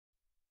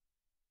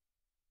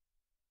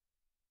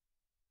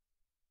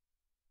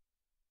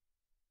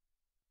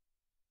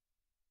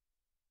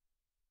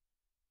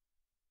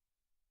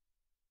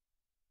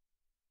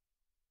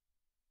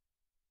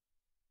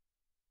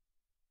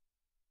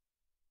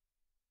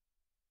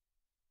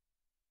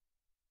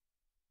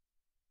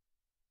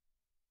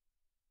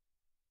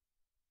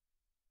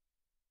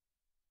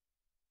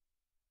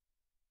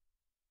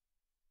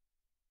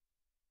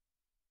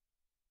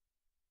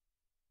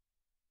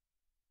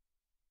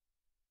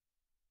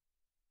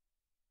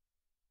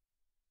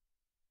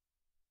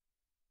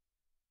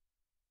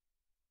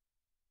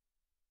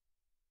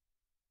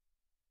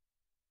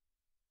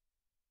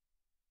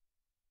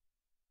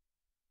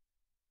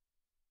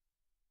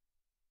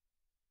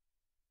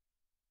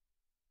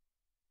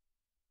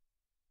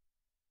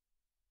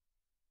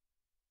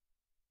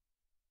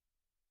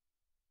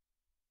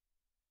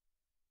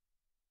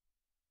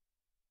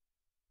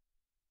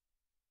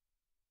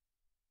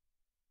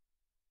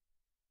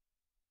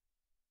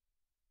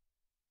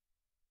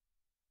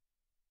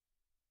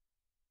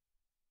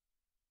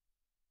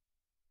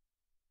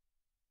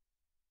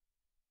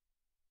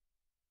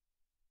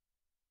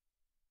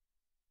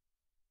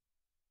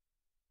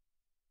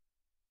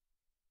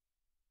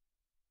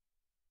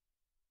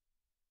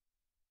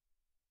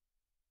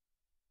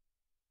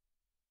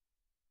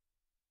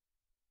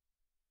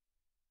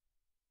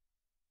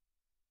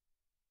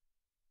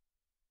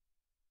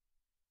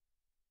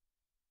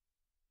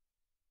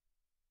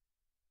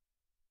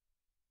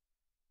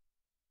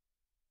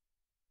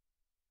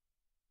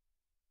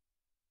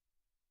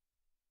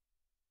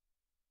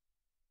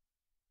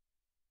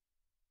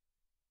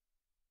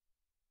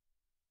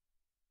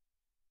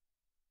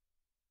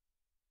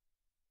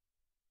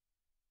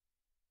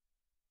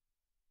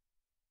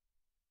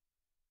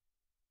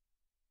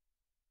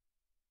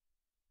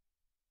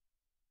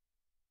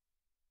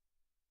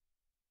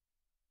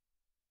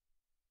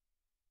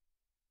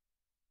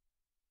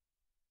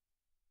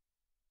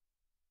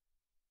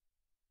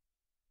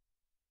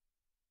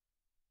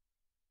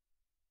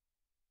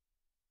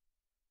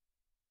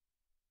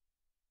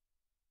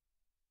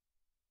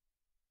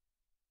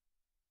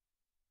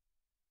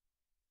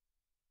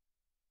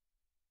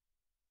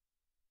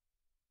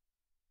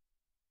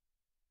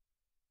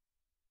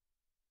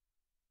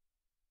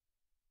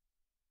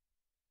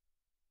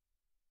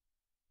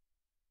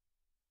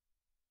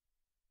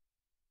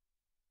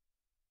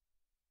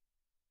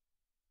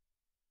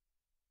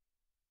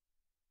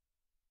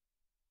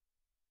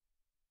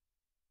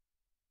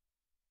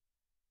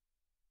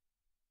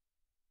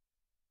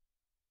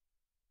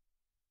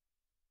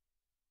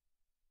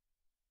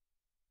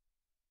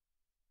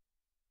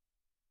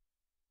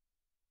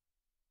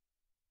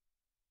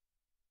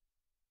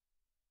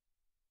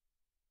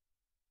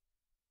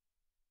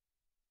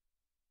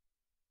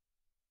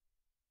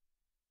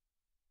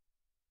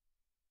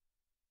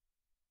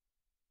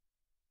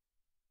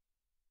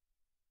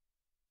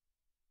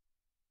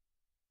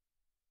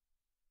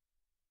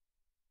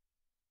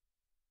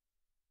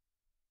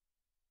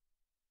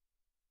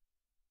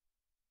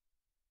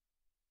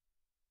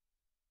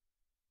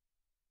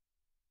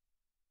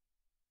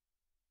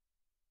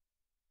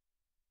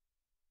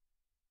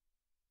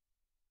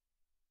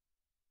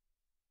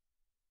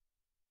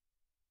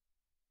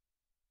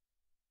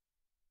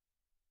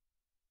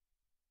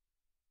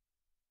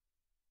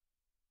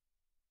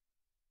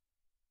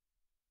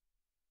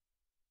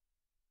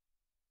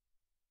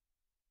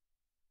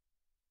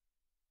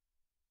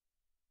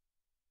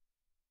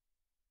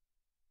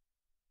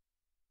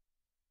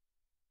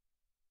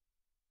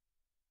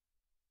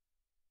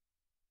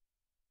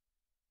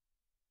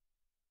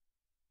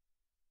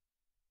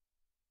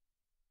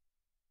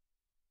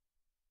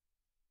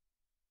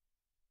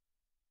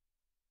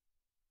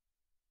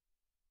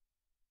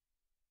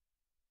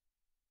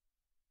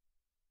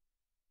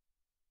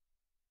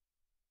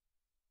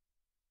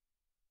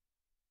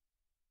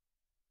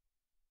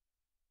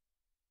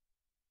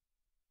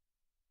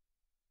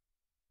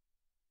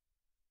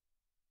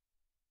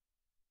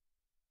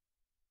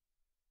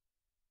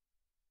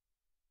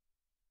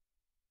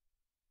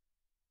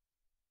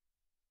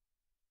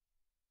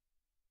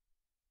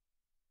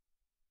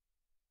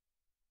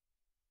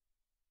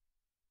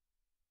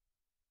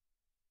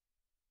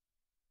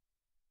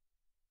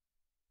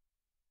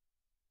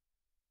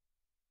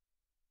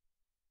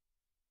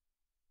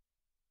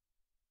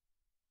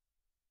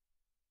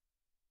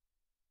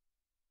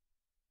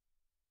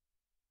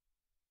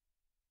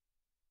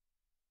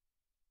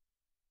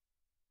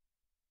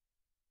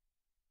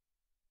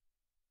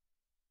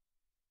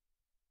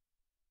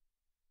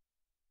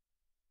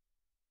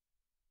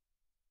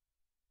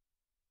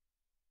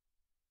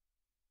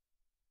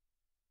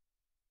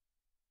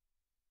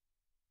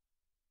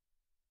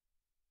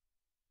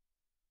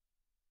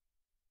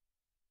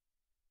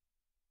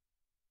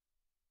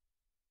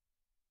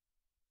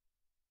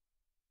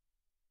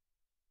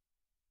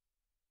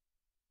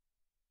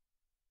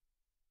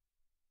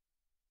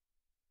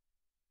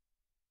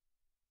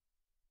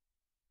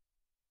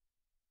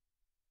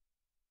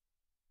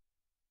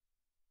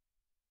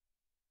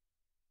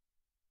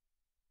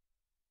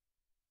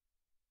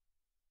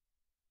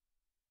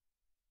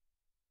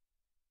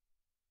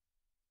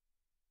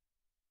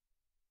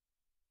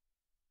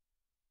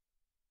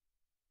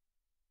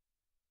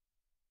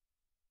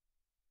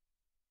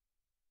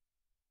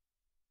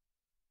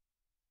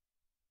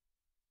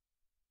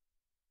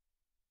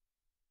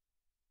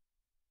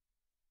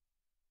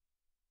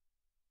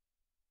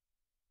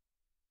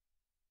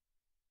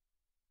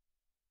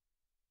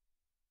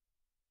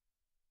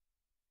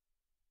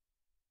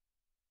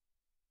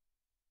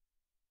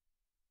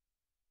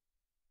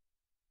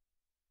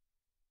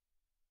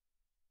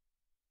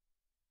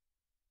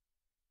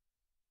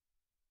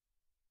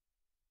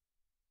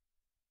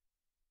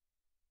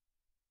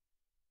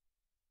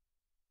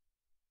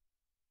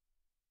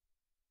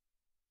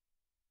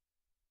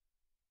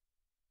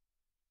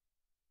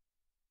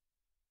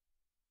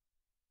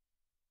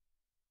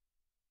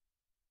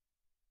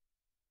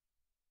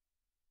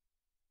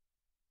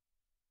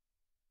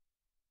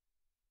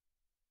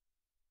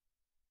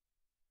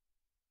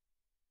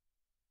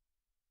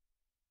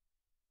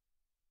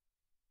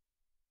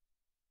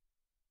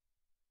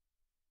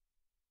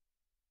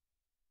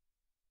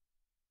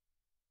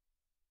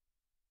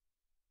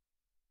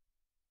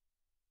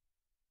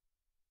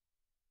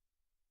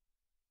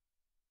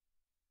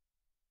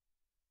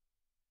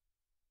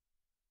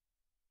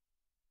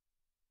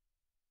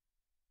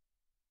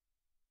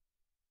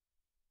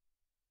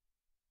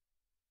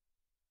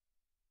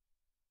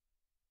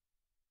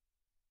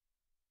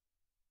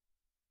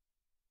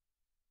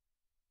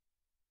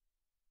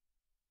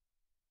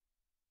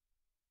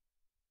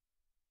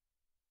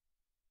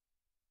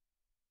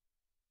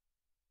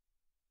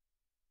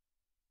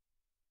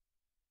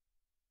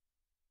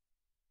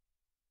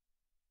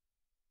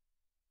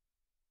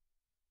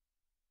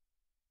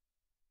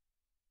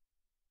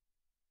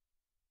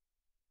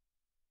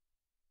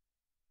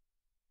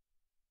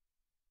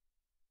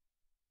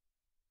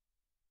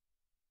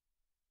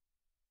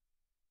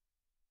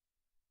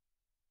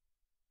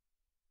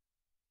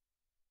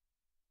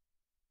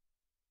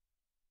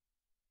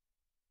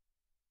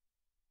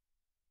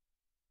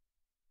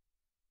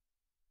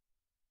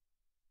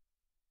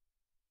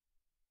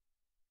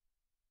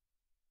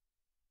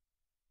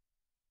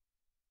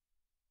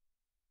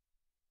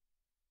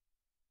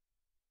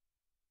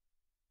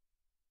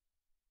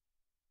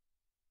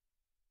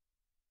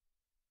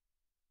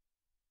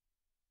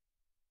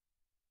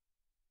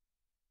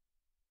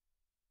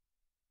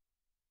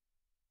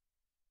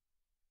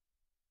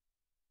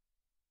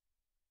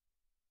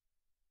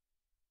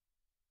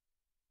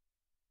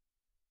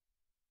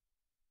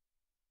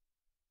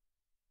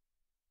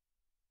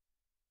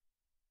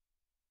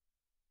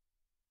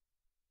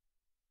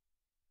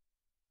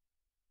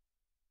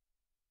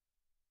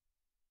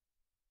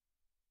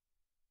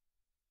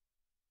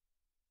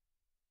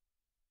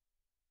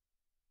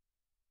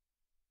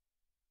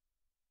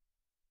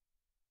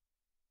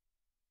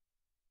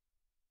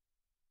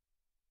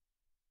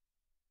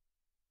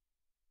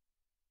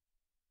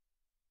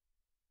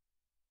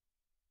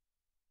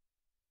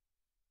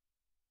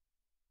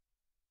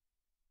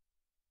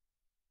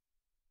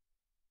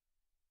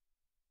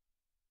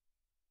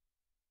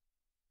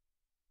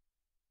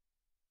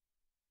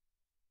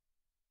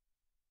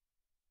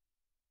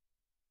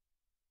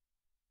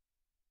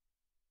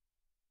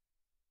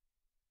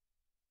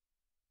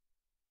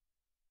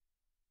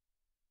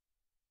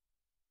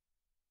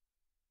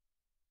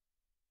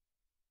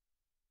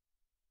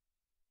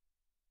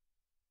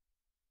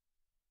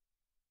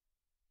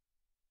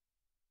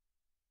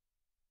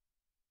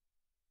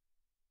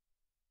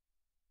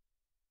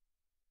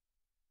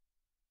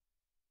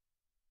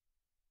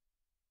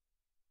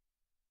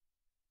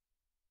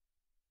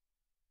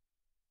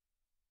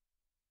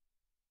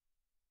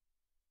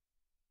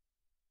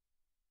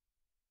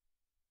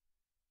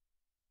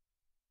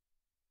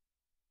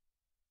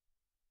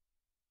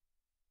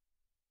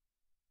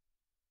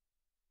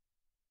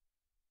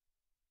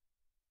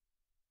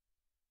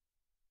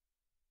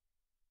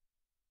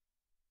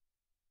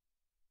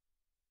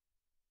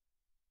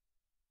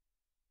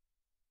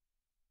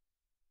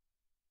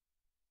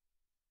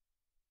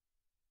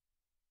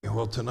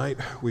well, tonight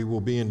we will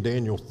be in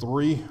Daniel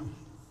 3.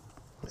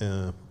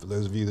 For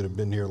those of you that have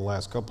been here the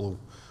last couple of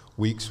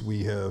weeks,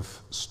 we have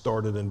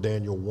started in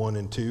Daniel 1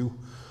 and 2.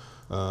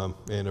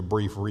 And a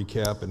brief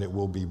recap, and it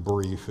will be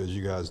brief, as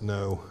you guys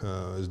know,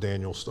 as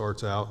Daniel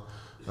starts out.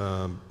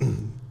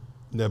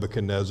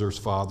 Nebuchadnezzar's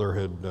father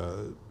had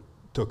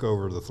took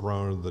over the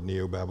throne of the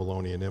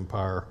Neo-Babylonian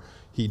Empire.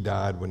 He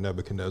died when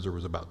Nebuchadnezzar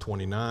was about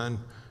 29.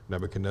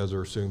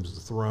 Nebuchadnezzar assumes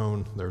the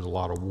throne. There's a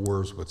lot of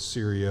wars with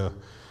Syria,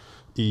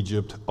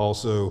 Egypt,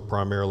 also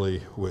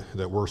primarily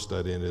that we're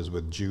studying is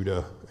with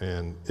Judah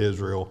and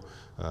Israel.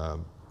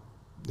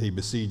 He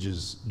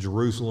besieges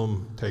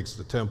Jerusalem, takes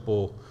the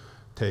temple,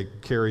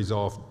 carries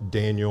off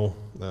Daniel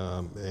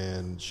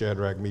and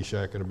Shadrach,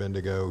 Meshach, and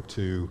Abednego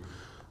to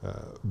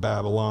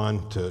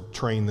Babylon to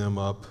train them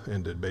up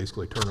and to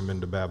basically turn them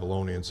into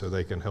Babylonians so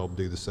they can help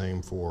do the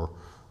same for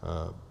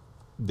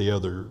the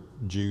other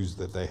Jews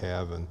that they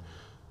have and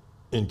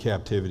in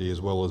captivity, as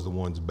well as the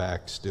ones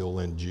back still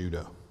in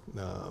Judah.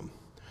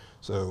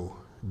 So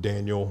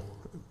Daniel,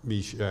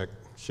 Meshach,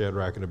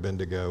 Shadrach, and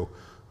Abednego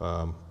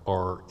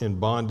are in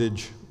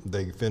bondage.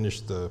 They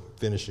finished the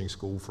finishing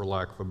school, for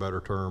lack of a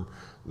better term.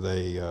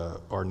 They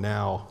are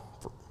now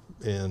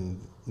in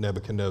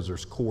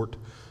Nebuchadnezzar's court.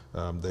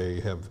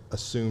 They have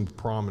assumed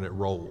prominent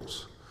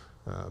roles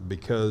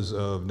because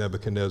of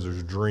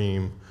Nebuchadnezzar's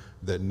dream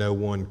that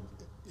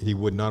he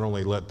would not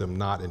only let them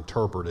not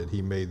interpret it,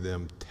 he made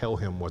them tell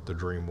him what the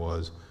dream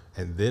was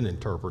and then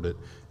interpret it.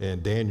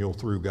 And Daniel,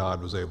 through God,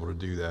 was able to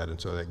do that.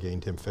 And so that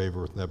gained him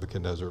favor with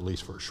Nebuchadnezzar, at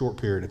least for a short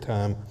period of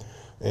time.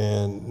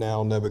 And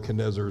now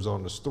Nebuchadnezzar is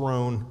on his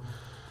throne.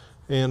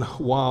 And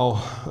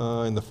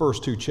while in the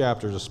first two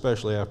chapters,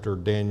 especially after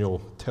Daniel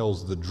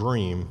tells the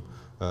dream,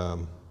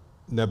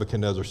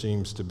 Nebuchadnezzar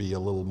seems to be a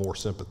little more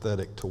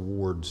sympathetic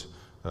towards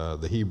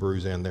the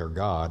Hebrews and their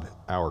God,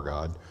 our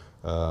God.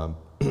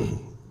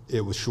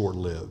 It was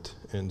short-lived.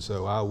 And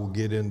so I will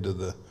get into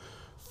the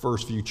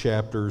first few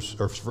chapters,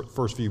 or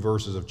first few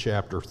verses of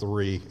chapter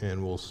 3,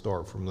 and we'll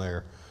start from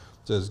there.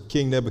 It says,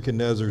 King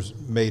Nebuchadnezzar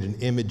made an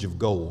image of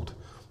gold,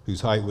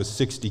 whose height was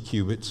 60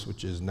 cubits,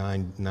 which is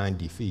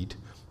 90 feet,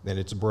 and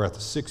its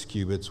breadth 6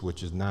 cubits,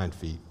 which is 9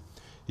 feet.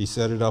 He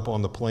set it up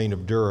on the plain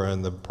of Dura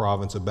in the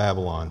province of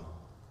Babylon.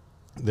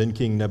 Then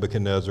King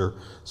Nebuchadnezzar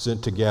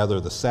sent to gather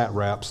the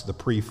satraps, the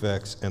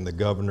prefects, and the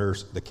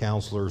governors, the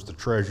counselors, the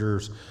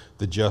treasurers,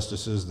 the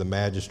justices, the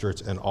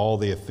magistrates, and all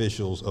the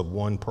officials of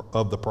one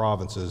of the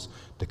provinces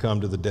to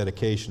come to the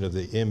dedication of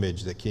the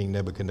image that King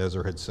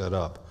Nebuchadnezzar had set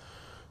up.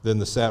 Then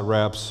the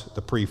satraps,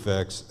 the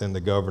prefects, and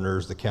the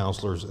governors, the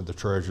counselors, and the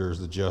treasurers,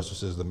 the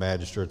justices, the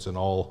magistrates, and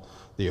all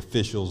the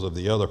officials of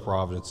the other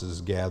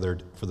provinces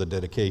gathered for the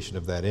dedication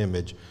of that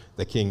image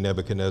that King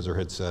Nebuchadnezzar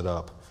had set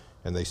up.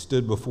 And they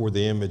stood before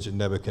the image that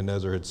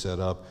Nebuchadnezzar had set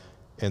up,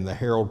 and the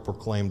herald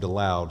proclaimed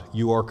aloud,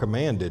 "You are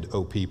commanded,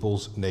 O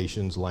peoples,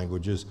 nations,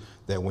 languages,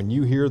 that when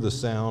you hear the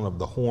sound of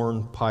the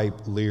horn,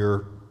 pipe,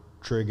 lyre,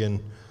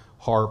 trigon,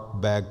 harp,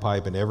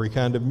 bagpipe, and every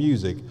kind of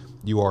music,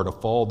 you are to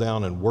fall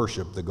down and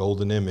worship the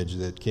golden image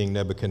that King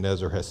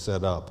Nebuchadnezzar has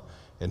set up.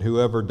 And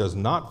whoever does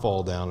not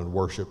fall down and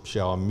worship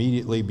shall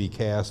immediately be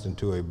cast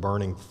into a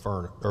burning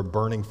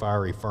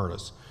fiery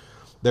furnace.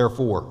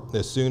 Therefore,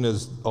 as soon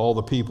as all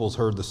the peoples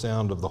heard the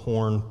sound of the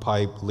horn,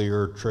 pipe,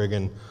 lyre,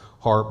 trigon,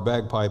 harp,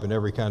 bagpipe, and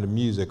every kind of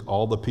music,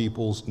 all the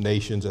peoples,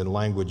 nations, and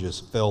languages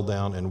fell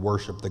down and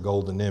worshiped the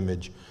golden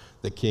image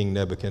that King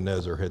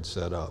Nebuchadnezzar had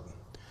set up."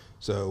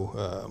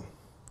 So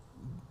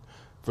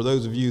for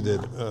those of you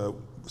that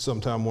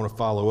sometime want to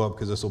follow up,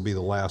 because this will be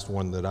the last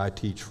one that I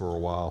teach for a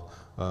while,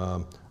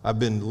 I've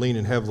been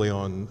leaning heavily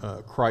on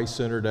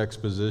Christ-centered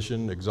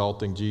exposition,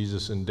 Exalting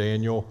Jesus in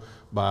Daniel,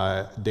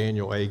 by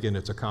Daniel Aiken.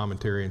 It's a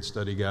commentary and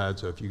study guide,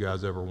 so if you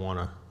guys ever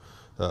want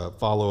to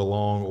follow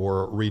along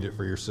or read it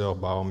for yourself,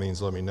 by all means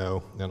let me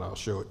know and I'll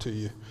show it to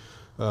you.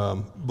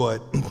 But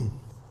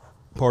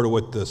part of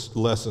what this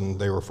lesson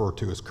they refer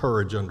to as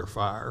courage under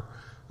fire.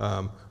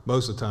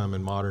 Most of the time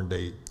in modern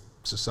day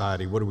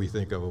society, what do we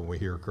think of when we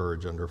hear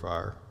courage under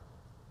fire?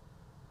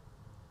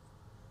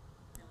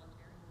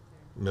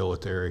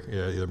 Military,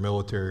 yeah, either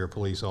military or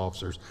police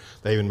officers.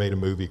 They even made a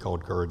movie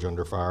called Courage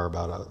Under Fire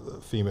about a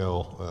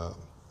female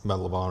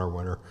Medal of Honor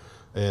winner.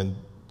 And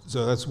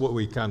so that's what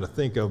we kind of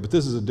think of, but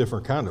this is a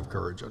different kind of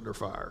courage under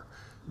fire.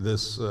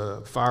 This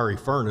fiery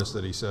furnace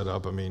that he set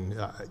up, I mean,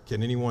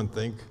 can anyone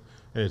think,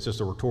 and it's just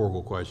a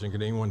rhetorical question,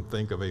 can anyone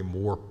think of a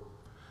more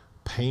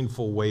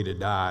painful way to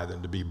die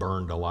than to be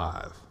burned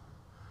alive?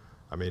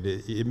 I mean,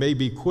 it may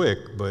be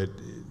quick, but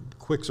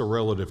quick's a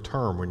relative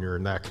term when you're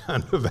in that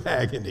kind of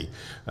agony.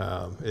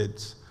 I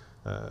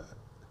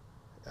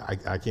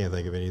can't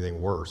think of anything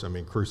worse. I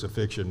mean,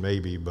 crucifixion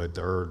maybe, but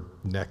they're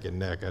neck and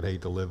neck. I'd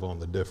hate to live on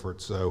the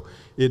difference. So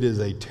it is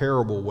a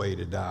terrible way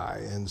to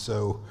die. And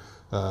so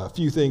a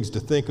few things to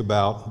think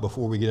about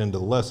before we get into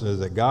the lesson is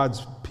that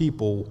God's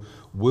people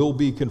will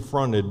be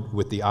confronted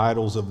with the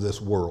idols of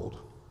this world.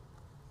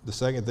 The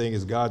second thing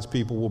is God's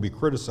people will be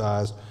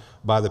criticized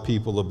by the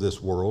people of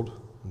this world.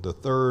 The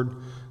third,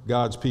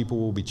 God's people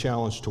will be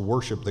challenged to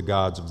worship the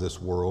gods of this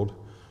world.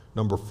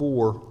 Number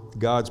 4,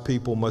 God's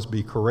people must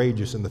be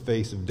courageous in the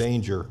face of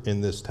danger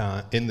in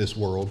this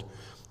world,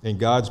 and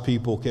God's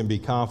people can be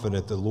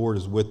confident the Lord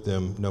is with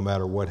them no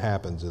matter what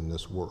happens in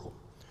this world.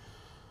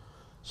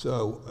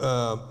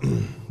 So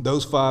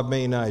those 5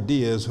 main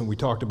ideas, and we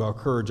talked about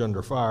courage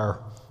under fire.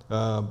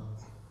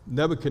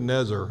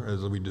 Nebuchadnezzar,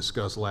 as we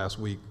discussed last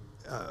week,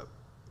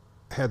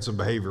 had some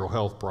behavioral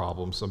health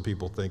problems. Some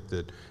people think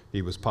that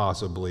he was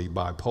possibly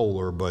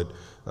bipolar, but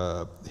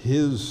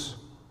his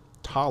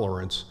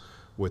tolerance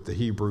with the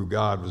Hebrew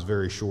God was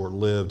very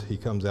short-lived. He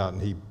comes out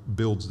and he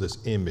builds this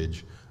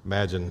image.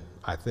 Imagine,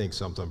 I think,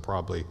 something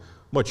probably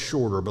much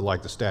shorter, but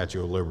like the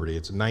Statue of Liberty.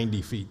 It's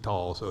 90 feet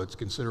tall, so it's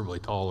considerably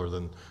taller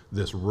than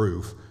this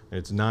roof, and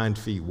it's 9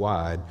 feet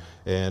wide.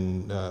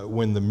 And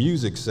when the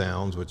music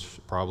sounds, which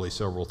probably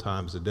several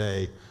times a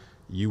day,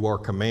 you are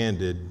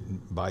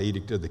commanded by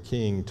edict of the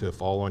king to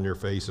fall on your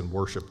face and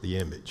worship the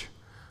image,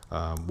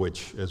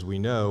 which, as we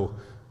know,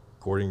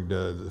 according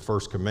to the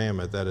first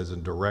commandment, that is a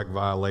direct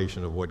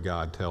violation of what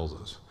God tells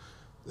us.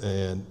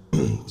 And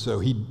so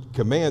he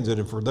commands it,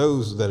 and for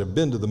those that have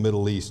been to the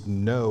Middle East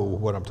know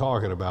what I'm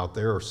talking about.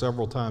 There are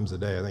several times a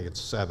day, I think it's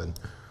 7,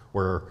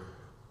 where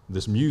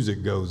this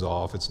music goes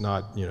off. It's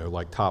not,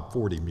 like top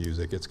 40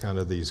 music. It's kind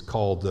of these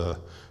called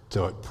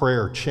to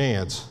prayer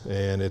chants,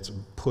 and it's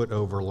put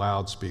over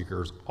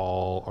loudspeakers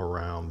all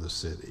around the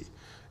city.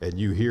 And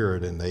you hear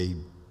it, and they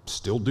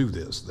still do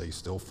this. They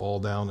still fall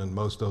down, and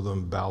most of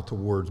them bow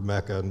towards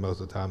Mecca, and most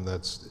of the time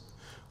that's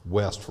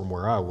west from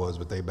where I was,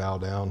 but they bow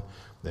down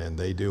and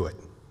they do it.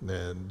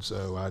 And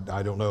so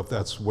I don't know if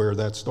that's where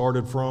that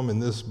started from in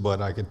this,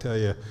 but I can tell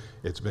you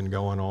it's been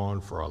going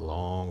on for a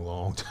long,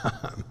 long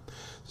time.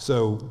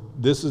 So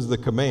this is the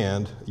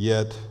command,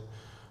 yet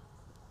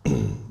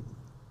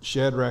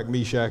Shadrach,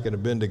 Meshach, and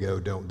Abednego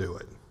don't do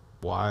it.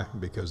 Why?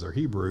 Because they're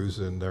Hebrews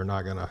and they're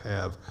not going to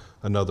have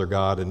another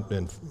God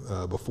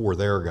before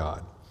their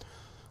God.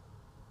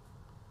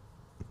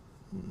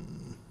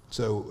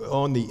 So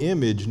on the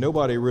image,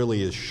 nobody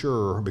really is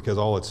sure, because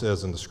all it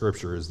says in the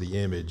scripture is the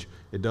image.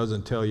 It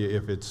doesn't tell you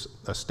if it's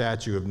a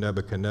statue of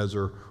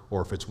Nebuchadnezzar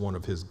or if it's one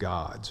of his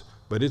gods.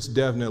 But it's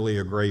definitely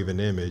a graven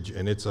image,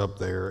 and it's up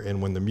there.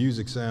 And when the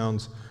music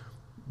sounds,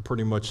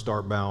 pretty much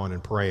start bowing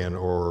and praying,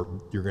 or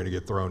you're going to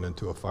get thrown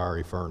into a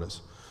fiery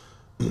furnace.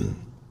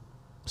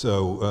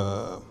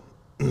 So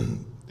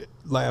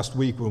last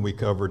week when we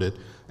covered it,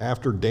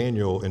 after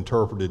Daniel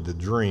interpreted the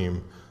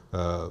dream,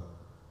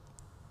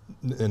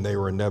 and they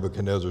were in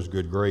Nebuchadnezzar's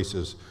good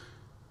graces,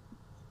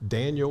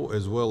 Daniel,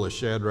 as well as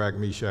Shadrach,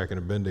 Meshach, and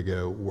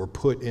Abednego, were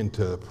put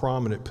into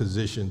prominent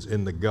positions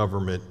in the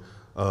government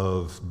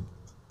of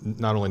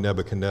not only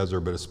Nebuchadnezzar,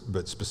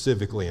 but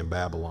specifically in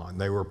Babylon.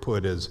 They were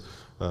put as,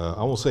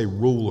 I won't say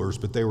rulers,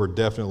 but they were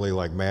definitely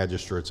like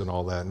magistrates and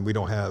all that. And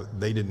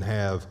they didn't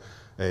have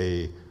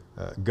a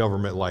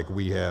government like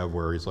we have,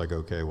 where he's like,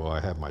 okay, well, I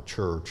have my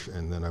church,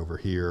 and then over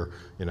here,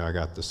 I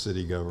got the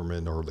city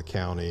government or the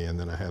county, and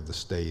then I have the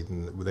state,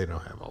 and they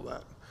don't have all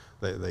that.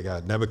 They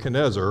got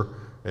Nebuchadnezzar,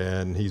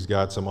 and he's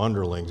got some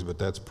underlings, but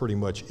that's pretty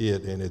much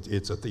it, and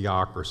it's a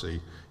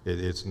theocracy.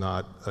 It's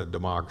not a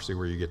democracy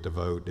where you get to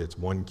vote. It's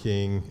one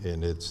king,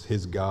 and it's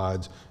his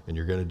gods, and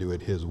you're going to do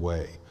it his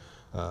way.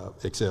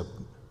 Except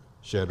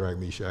Shadrach,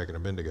 Meshach, and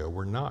Abednego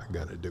were not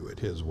going to do it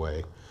his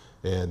way.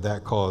 And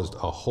that caused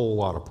a whole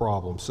lot of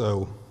problems.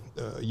 So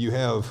you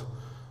have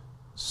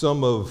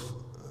some of,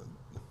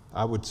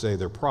 I would say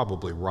they're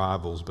probably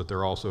rivals, but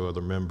they're also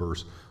other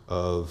members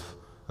of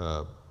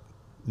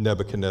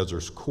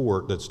Nebuchadnezzar's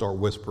court that start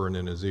whispering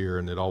in his ear,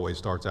 and it always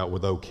starts out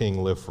with, "O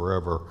King, live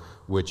forever,"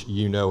 which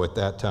at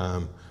that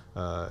time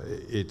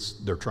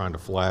they're trying to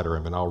flatter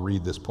him. And I'll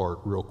read this part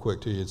real quick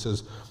to you. It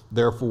says,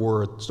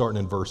 therefore, starting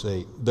in verse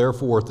 8,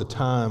 therefore at the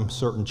time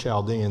certain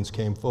Chaldeans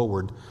came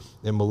forward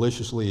and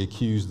maliciously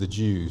accused the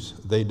Jews.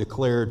 They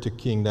declared to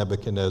King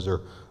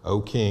Nebuchadnezzar, "O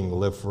king,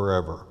 live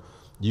forever.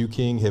 You,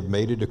 king, have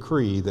made a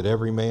decree that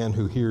every man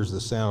who hears the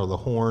sound of the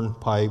horn,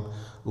 pipe,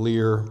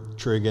 lyre,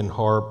 trigon,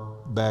 harp,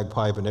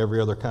 bagpipe, and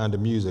every other kind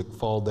of music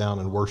fall down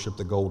and worship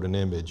the golden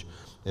image.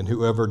 And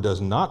whoever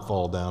does not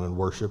fall down and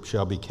worship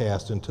shall be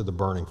cast into the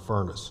burning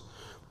furnace.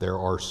 There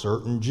are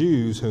certain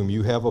Jews whom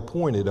you have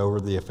appointed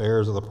over the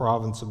affairs of the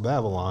province of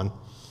Babylon,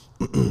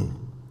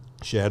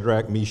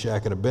 Shadrach,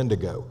 Meshach, and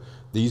Abednego.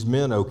 These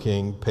men, O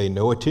king, pay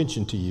no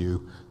attention to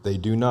you. They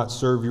do not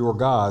serve your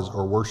gods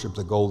or worship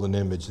the golden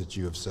image that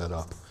you have set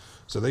up."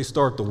 So they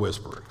start the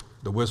whispering.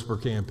 The whisper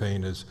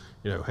campaign is,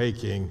 hey,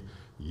 king,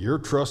 your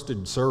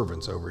trusted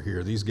servants over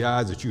here, these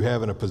guys that you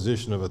have in a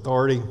position of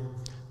authority,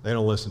 they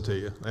don't listen to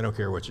you. They don't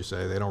care what you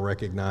say. They don't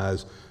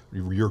recognize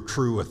your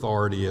true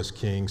authority as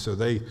king. So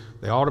they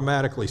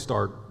automatically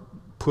start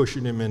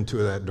pushing him into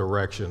that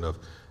direction of,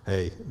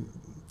 hey,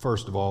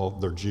 first of all,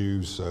 they're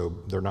Jews, so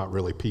they're not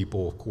really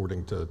people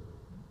according to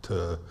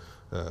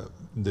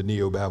the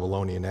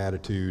Neo-Babylonian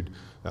attitude.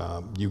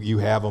 You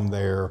have them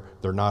there.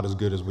 They're not as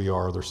good as we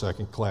are. They're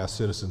second-class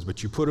citizens.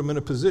 But you put them in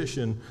a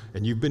position,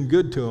 and you've been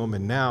good to them,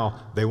 and now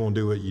they won't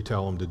do what you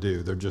tell them to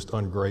do. They're just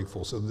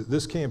ungrateful. So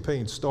this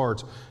campaign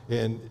starts,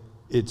 and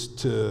It's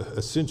to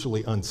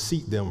essentially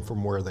unseat them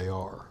from where they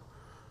are.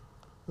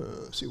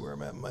 Let's see where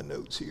I'm at in my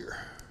notes here.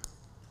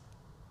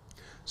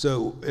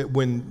 So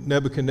when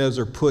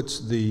Nebuchadnezzar puts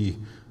the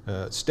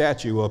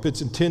statue up,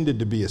 it's intended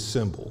to be a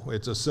symbol.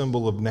 It's a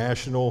symbol of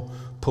national,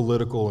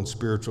 political, and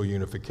spiritual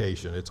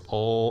unification. It's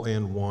all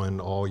in one,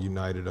 all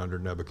united under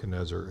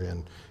Nebuchadnezzar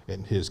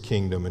and his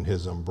kingdom and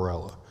his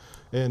umbrella.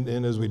 And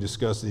as we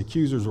discussed, the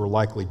accusers were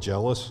likely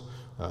jealous.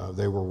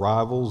 They were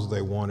rivals.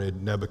 They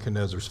wanted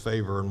Nebuchadnezzar's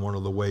favor, and one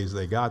of the ways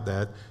they got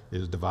that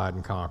is divide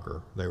and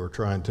conquer. They were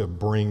trying to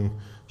bring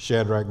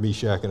Shadrach,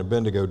 Meshach, and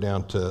Abednego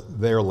down to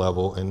their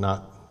level and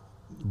not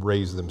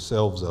raise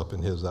themselves up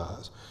in his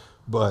eyes.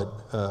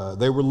 But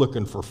they were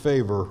looking for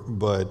favor,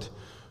 but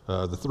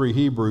the three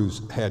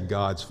Hebrews had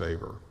God's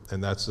favor,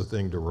 and that's the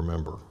thing to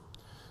remember.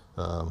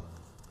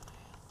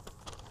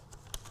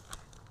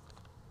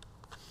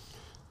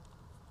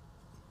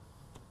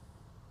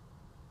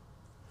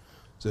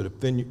 So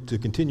to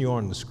continue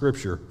on in the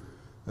scripture,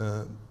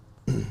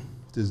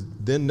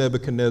 then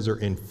Nebuchadnezzar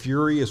in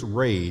furious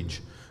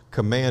rage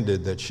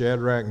commanded that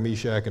Shadrach,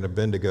 Meshach, and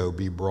Abednego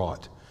be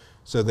brought.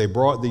 So they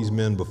brought these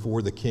men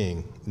before the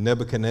king.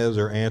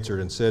 Nebuchadnezzar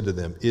answered and said to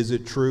them, "Is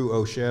it true,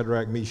 O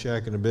Shadrach,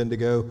 Meshach, and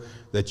Abednego,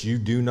 that you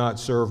do not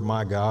serve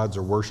my gods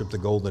or worship the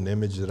golden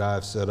image that I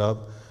have set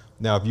up?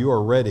 Now if you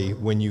are ready,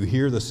 when you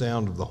hear the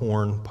sound of the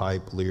horn,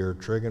 pipe, lyre,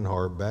 trigon,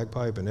 harp,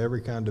 bagpipe, and every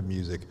kind of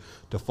music,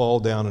 to fall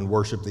down and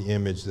worship the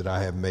image that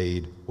I have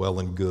made, well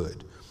and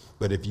good.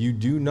 But if you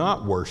do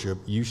not worship,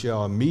 you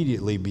shall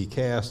immediately be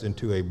cast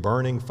into a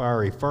burning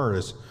fiery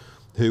furnace."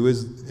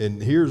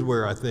 And here's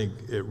where I think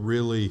it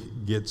really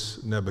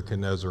gets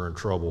Nebuchadnezzar in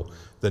trouble.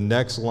 The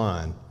next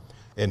line,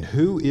 "And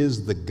who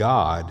is the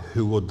God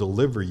who will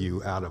deliver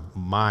you out of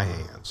my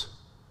hands?"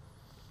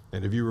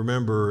 And if you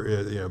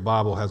remember, the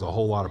Bible has a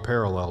whole lot of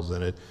parallels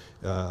in it.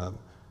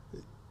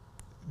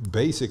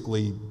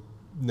 Basically,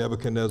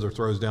 Nebuchadnezzar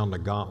throws down the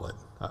gauntlet.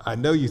 I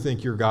know you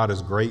think your God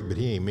is great, but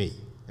he ain't me,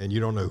 and you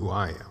don't know who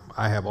I am.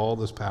 I have all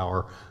this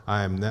power.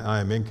 I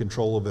am in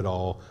control of it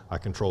all. I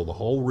control the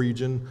whole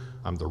region.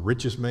 I'm the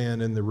richest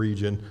man in the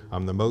region.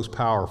 I'm the most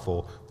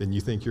powerful. Then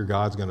you think your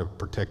God's going to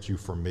protect you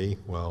from me?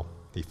 Well,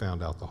 he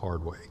found out the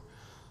hard way.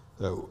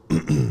 So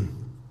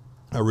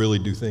I really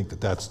do think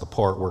that that's the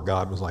part where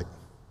God was like,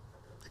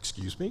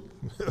 "Excuse me?"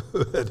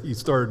 That he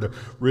started to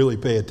really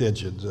pay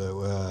attention.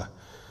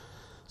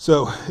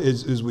 So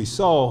as we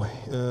saw,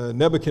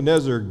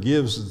 Nebuchadnezzar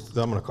gives,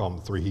 I'm going to call them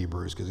the three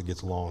Hebrews because it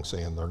gets long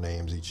saying their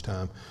names each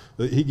time.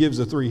 He gives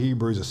the three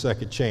Hebrews a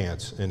second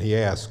chance, and he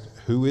asks,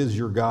 "Who is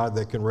your God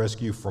that can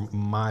rescue from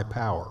my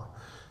power?"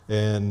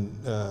 And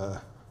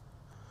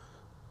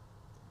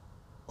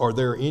are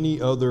there any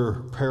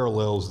other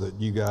parallels that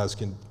you guys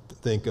can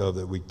think of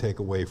that we take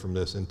away from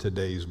this in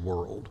today's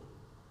world?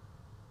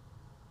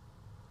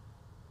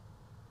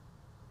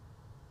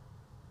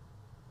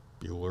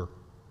 Bueller.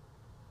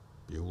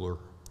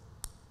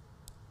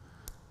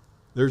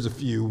 There's a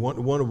few,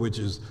 one of which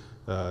is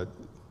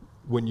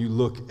when you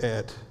look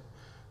at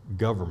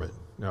government.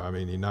 Now, I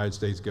mean, the United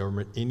States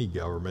government, any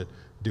government,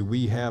 do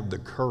we have the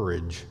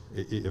courage,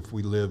 if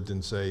we lived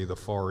in, say, the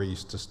Far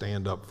East, to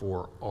stand up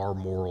for our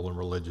moral and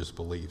religious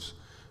beliefs?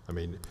 I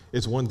mean,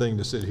 it's one thing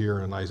to sit here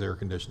in a nice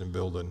air-conditioning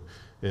building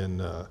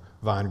in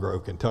Vine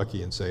Grove,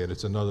 Kentucky and say it.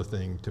 It's another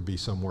thing to be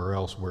somewhere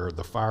else where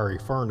the fiery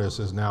furnace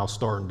is now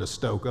starting to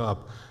stoke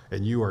up,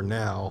 and you are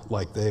now,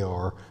 like they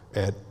are,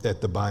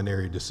 at the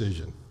binary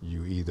decision.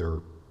 You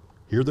either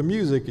hear the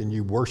music and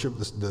you worship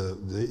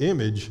the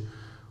image,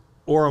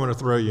 or I'm going to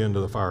throw you into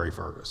the fiery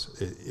furnace.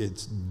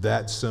 It's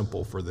that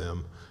simple for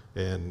them,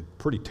 and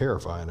pretty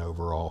terrifying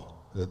overall.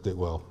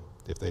 Well,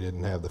 if they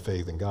didn't have the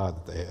faith in God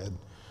that they had.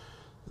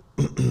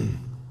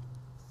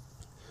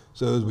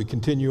 So as we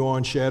continue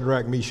on,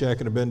 Shadrach, Meshach,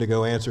 and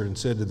Abednego answered and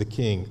said to the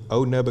king,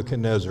 "O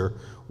Nebuchadnezzar,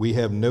 we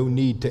have no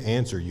need to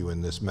answer you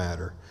in this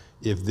matter.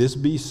 If this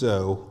be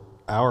so,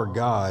 our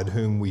God,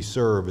 whom we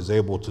serve, is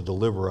able to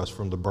deliver us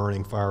from the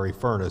burning fiery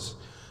furnace,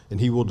 and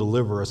he will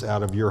deliver us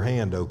out of your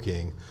hand, O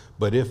king.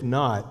 But if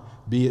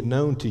not, be it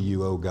known to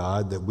you, O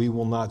God, that we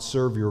will not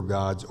serve your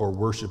gods or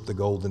worship the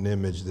golden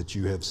image that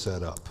you have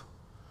set up."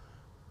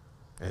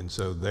 And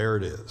so there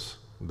it is.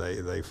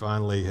 They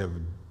finally have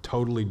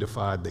totally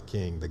defied the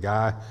king. The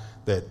guy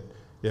that,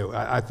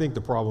 I think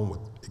the problem with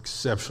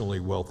exceptionally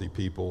wealthy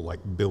people, like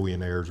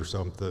billionaires or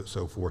something,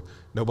 so forth,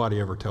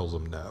 nobody ever tells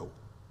them no.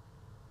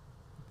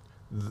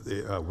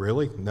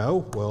 Really?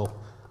 No? Well,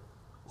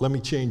 let me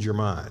change your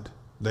mind.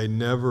 They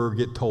never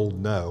get told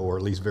no, or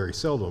at least very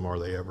seldom are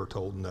they ever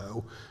told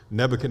no.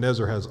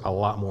 Nebuchadnezzar has a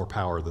lot more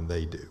power than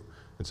they do.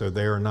 And so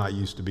they are not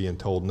used to being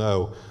told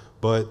no.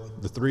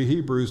 But the three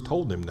Hebrews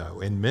told him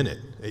no and meant it.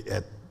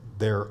 At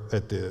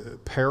the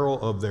peril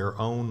of their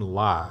own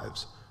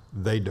lives,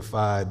 they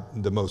defied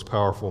the most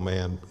powerful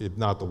man, if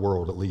not the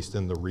world, at least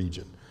in the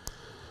region.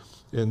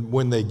 And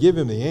when they give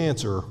him the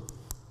answer,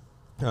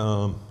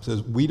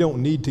 says, "We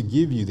don't need to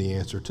give you the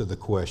answer to the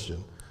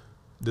question."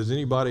 Does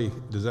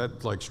that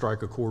like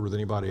strike a chord with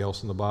anybody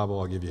else in the Bible?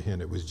 I'll give you a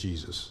hint. It was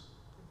Jesus.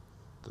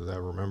 Does that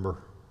remember?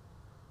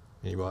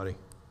 Anybody?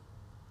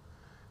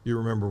 You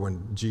remember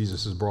when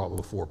Jesus is brought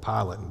before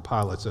Pilate, and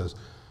Pilate says,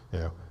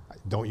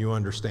 don't you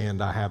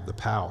understand I have the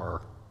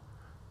power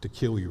to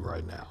kill you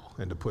right now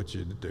and to put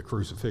you to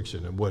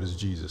crucifixion? And what does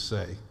Jesus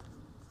say?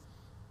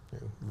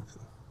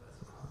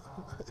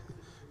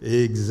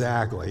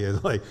 Exactly.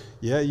 It's like,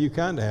 yeah, you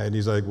kind of had. And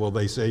he's like, well,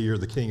 they say you're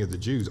the king of the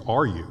Jews.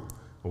 Are you?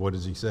 Well, what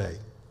does he say?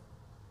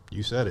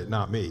 You said it,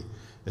 not me.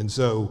 And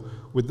so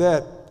with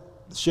that,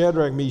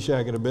 Shadrach,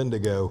 Meshach, and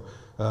Abednego,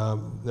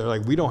 they're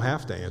like, we don't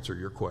have to answer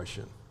your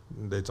question.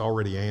 It's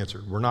already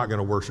answered. We're not going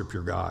to worship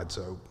your God.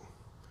 So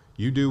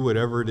you do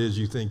whatever it is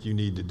you think you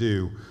need to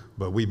do,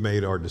 but we've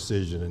made our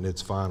decision and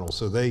it's final.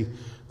 So they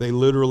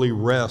literally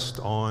rest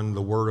on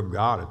the word of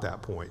God at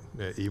that point,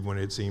 even when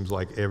it seems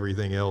like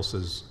everything else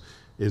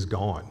is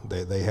gone.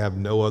 They have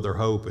no other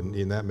hope,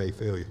 and that may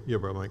fail you. Yeah,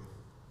 Brother Mike.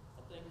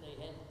 I think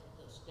they had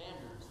the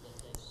standards that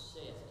they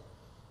set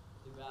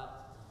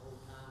throughout the whole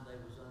time they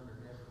was under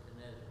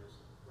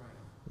Nebuchadnezzar's reign.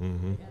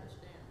 Mm-hmm. They had a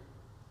standard,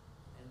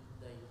 and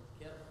they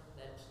kept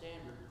that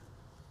standard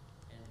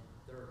and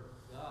their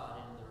God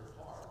in their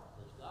heart,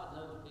 because God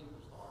knows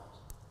people's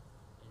hearts.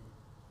 And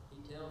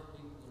he tells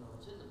people,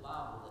 it's in the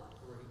Bible that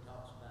where he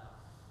talks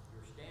about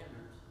your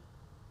standards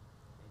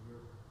and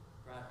your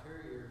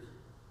criteria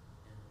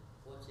and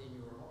what's in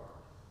your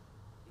heart.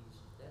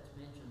 That's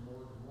mentioned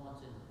more than once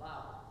in the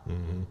Bible.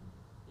 Mm-hmm.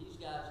 These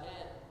guys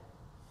had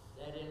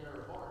that in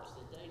their hearts,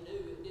 that they knew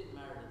it didn't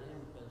matter to them,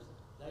 because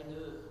they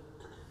knew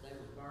they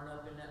was burned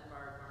up in that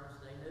fire furnace.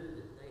 They knew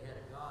that they had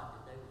a God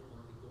that they was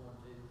going to be going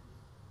to.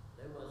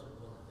 They wasn't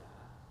going to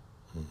die.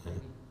 Mm-hmm.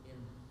 Maybe in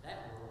that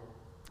world,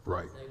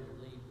 Right. they would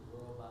leave the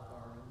world by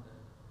burning, but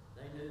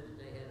they knew that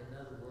they had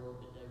another world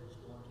that they was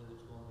going to.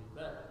 It's going to be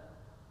better.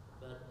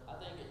 But I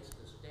think it's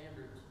the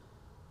standards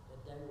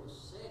that they were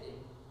setting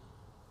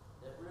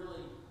that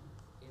really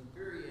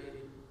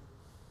infuriated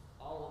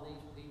all of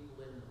these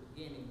people in the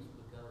beginnings,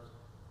 because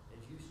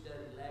as you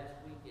studied last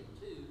weekend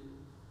too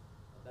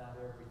about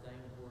everything,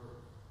 where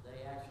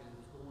they actually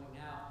was going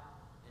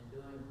out and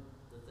doing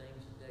the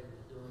things that they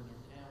was doing in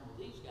town, well,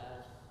 these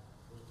guys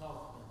was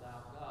talking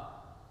about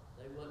God.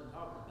 They wasn't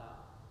talking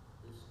about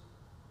this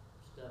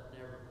stuff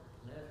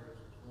Nebuchadnezzar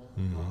was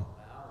wanting to talk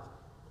about.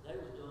 They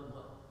was doing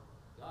what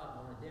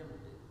God wanted them to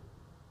do.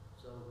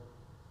 So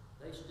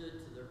they stood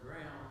to their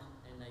grounds,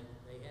 and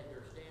they had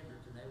their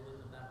standards, and they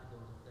wasn't about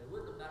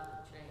to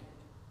change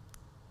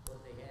what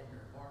they had in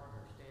their heart and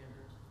their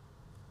standards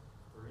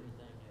for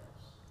anything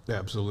else.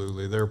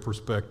 Absolutely. Their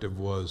perspective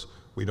was,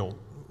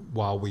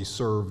 while we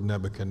serve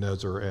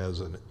Nebuchadnezzar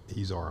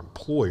he's our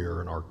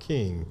employer and our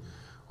king,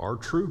 our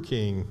true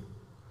king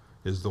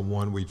is the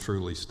one we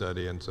truly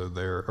study, and so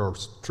or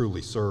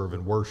truly serve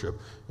and worship.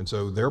 And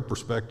so their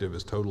perspective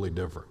is totally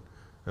different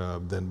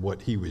than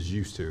what he was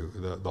used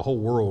to. The whole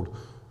world,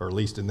 or at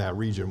least in that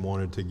region,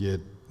 wanted to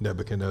get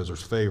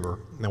Nebuchadnezzar's favor.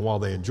 Now, while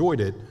they enjoyed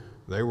it,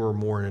 they were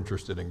more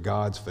interested in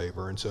God's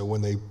favor. And so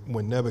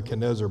when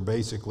Nebuchadnezzar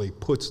basically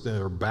puts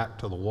their back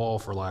to the wall,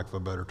 for lack of a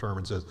better term,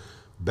 and says,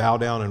 bow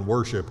down and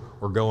worship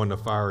or go in the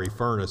fiery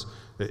furnace,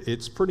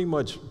 it's pretty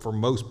much, for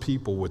most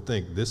people would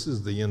think, this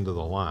is the end of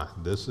the line.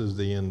 This is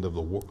the end of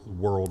the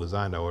world as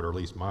I know it, or at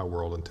least my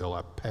world, until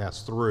I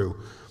pass through.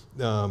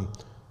 And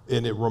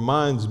it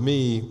reminds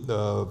me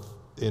of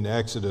in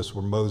Exodus,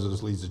 where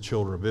Moses leads the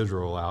children of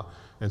Israel out.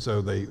 And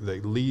so they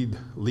leave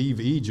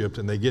Egypt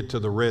and they get to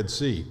the Red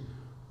Sea.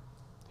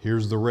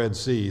 Here's the Red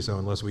Sea. So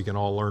unless we can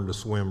all learn to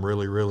swim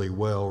really, really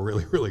well,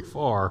 really, really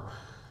far,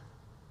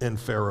 in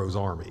Pharaoh's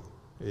army.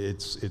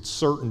 It's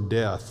certain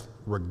death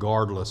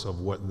regardless of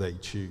what they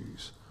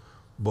choose.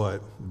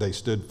 But they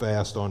stood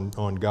fast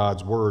on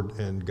God's word,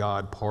 and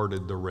God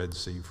parted the Red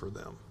Sea for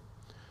them.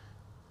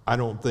 I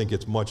don't think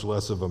it's much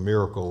less of a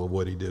miracle of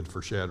what he did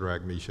for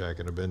Shadrach, Meshach,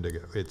 and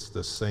Abednego. It's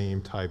the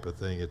same type of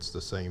thing. It's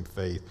the same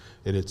faith.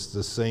 And it's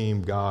the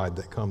same God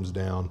that comes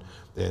down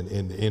and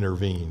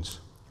intervenes.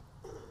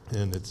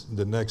 And it's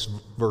the next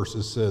verse.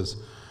 It says,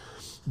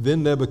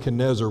 then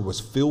Nebuchadnezzar was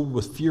filled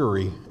with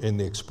fury, and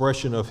the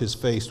expression of his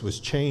face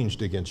was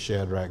changed against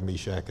Shadrach,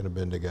 Meshach, and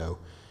Abednego.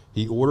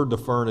 He ordered the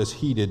furnace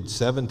heated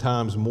 7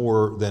 times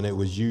more than it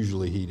was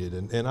usually heated.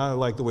 And I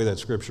like the way that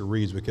scripture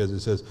reads, because it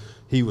says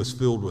he was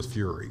filled with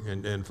fury.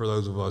 And for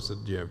those of us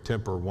that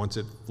temper, once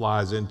it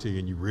flies into you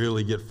and you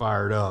really get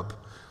fired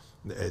up,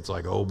 it's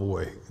like, oh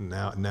boy,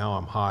 now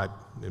I'm hot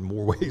in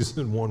more ways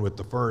than one with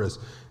the furnace.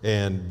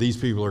 And these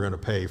people are going to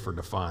pay for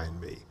defying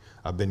me.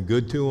 I've been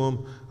good to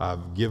them.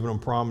 I've given them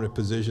prominent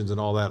positions and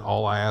all that.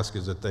 All I ask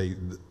is that they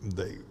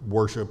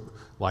worship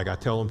like I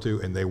tell them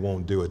to, and they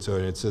won't do it. So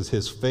it says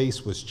his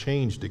face was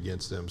changed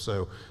against them.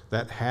 So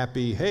that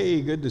happy,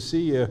 hey, good to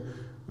see you.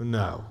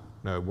 No,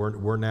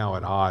 we're now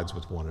at odds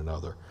with one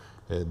another.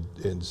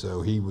 And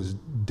so he was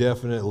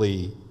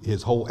definitely,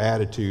 his whole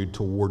attitude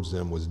towards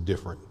them was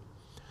different.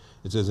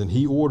 It says, and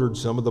he ordered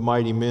some of the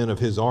mighty men of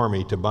his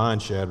army to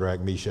bind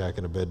Shadrach, Meshach,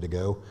 and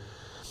Abednego,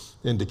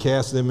 and to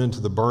cast them into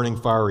the burning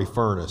fiery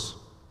furnace.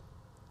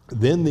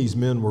 Then these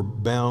men were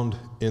bound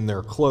in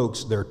their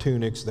cloaks, their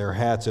tunics, their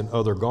hats, and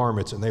other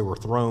garments, and they were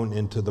thrown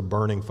into the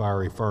burning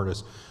fiery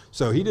furnace.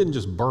 So he didn't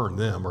just burn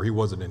them, or he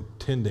wasn't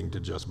intending to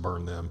just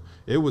burn them.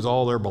 It was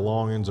all their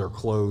belongings, their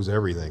clothes,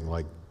 everything.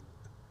 Like,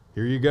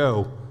 here you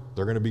go.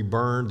 They're going to be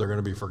burned. They're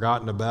going to be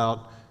forgotten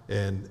about.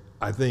 And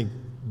I think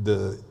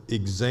the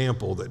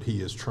example that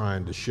he is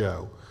trying to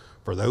show,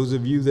 for those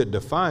of you that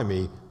defy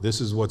me,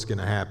 this is what's going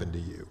to happen to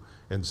you.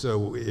 And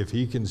so if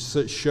he can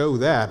show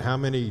that, how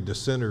many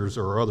dissenters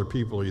or other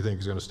people do you think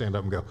is going to stand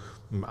up and go,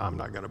 I'm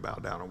not going to bow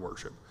down and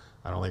worship?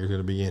 I don't think there's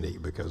going to be any,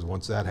 because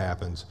once that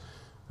happens,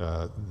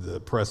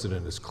 the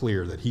precedent is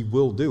clear that he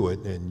will do it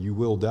and you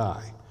will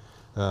die.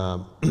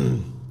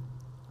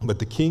 But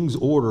the king's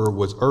order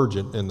was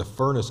urgent and the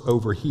furnace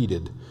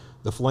overheated.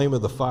 The flame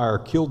of the fire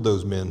killed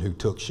those men who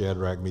took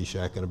Shadrach,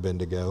 Meshach, and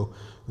Abednego.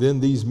 Then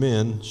these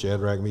men,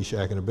 Shadrach,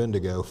 Meshach, and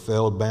Abednego,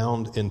 fell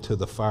bound into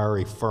the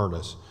fiery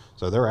furnace.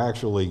 So they're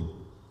actually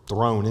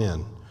thrown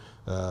in.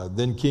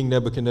 Then King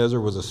Nebuchadnezzar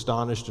was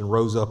astonished and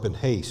rose up in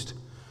haste.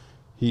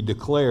 He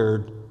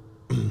declared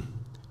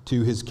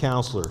to his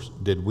counselors,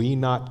 did we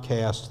not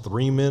cast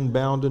 3 men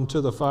bound into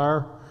the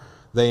fire?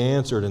 They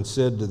answered and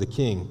said to the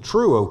king,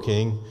 true, O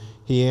king.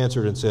 He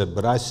answered and said,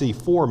 but I see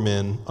 4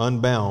 men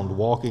unbound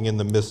walking in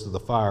the midst of the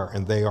fire,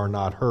 and they are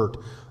not hurt.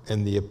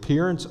 And the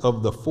appearance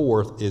of the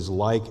 4th is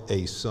like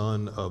a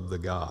son of the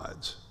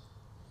gods.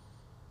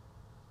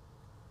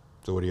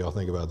 So what do y'all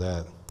think about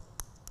that?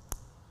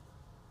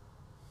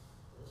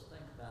 Let's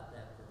think about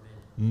that for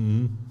a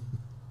minute. Mm-hmm.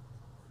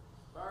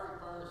 Fiery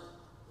furnace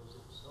was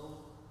so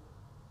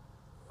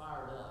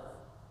fired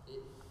up,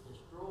 it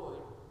destroyed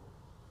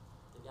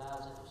the guys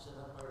that were sent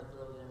up there to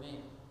throw them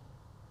in.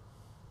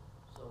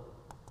 So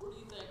where do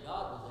you think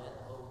God was at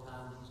the whole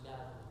time these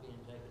guys were being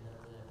taken up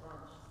to that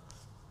furnace?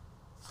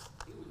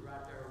 He was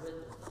right there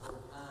with them the whole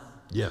time.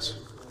 Yes.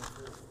 They was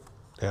going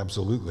through.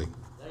 Absolutely.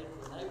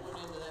 When they went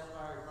into that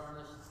fiery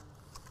furnace,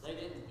 they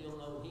didn't feel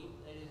no heat,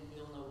 they didn't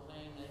feel no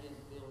pain, they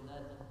didn't feel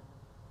nothing.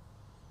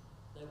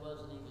 They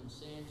wasn't even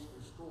singed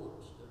or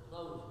scorched. Their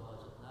clothes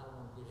wasn't, and I don't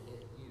want to get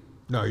ahead of you.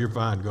 No, you're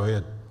fine. Go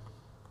ahead.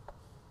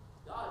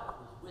 God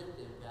was with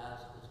them,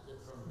 guys.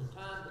 From the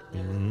time that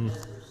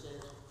Nebuchadnezzar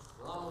says,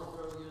 well, I'm going to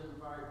throw you in the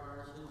fiery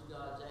furnace. Who's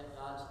God's at?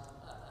 God's,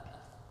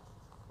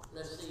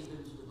 let's see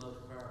who's the most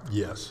powerful.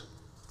 Yes.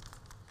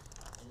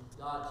 And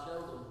God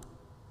showed them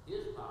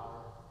his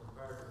power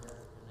compared to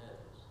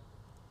Nebuchadnezzar's.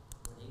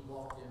 When he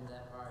walked into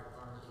that fiery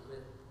furnace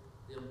with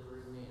them 3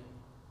 men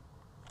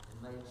and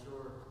made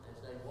sure as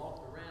they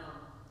walked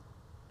around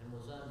and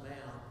was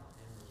unbound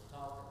and was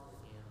talking to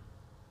him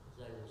as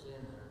they was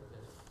in there,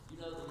 because you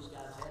know these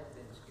guys had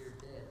been scared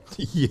to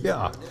death.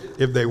 Yeah.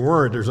 If they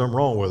weren't, there's something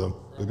wrong with them.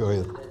 But go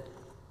ahead.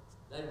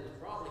 They was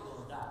probably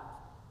going to die.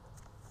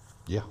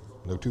 Yeah.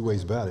 No two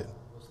ways about it.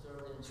 Was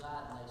thrown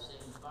inside and they seen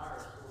the fire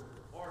sort of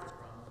departed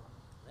from them.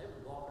 They was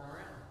walking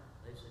around.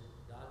 They said,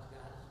 God's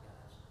got us,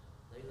 guys.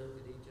 They looked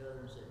at each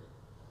other and said,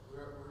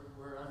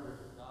 we're under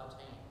God's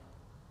hand.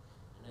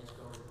 And they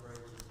started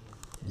praising him.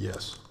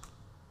 Yes.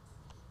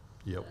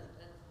 Yep.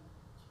 That's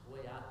the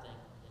way I think.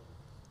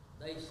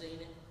 They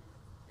seen it,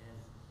 and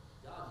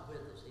God's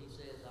with us. He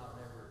says, I'll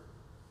never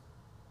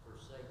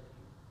forsake you.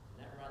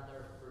 And that right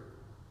there is proof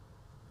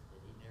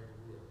that he never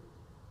will.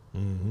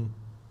 Mm-hmm.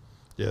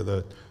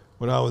 Yeah,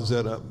 when I was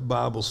at a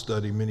Bible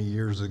study many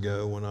years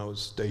ago, when I was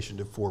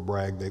stationed at Fort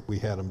Bragg, we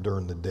had them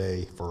during the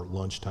day for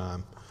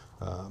lunchtime.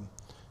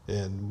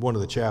 And one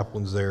of the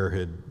chaplains there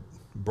had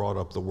brought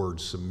up the word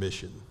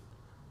submission,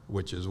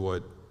 which is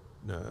what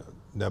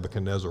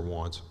Nebuchadnezzar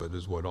wants, but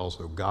is what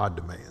also God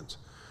demands.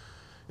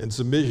 And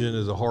submission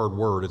is a hard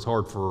word. It's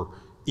hard for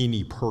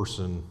any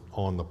person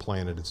on the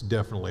planet. It's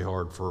definitely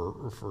hard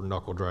for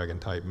knuckle dragon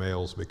type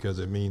males, because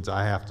it means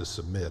I have to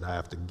submit. I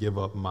have to give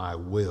up my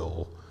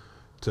will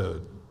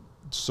to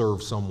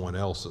serve someone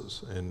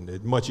else's. And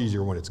it's much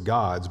easier when it's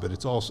God's, but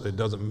it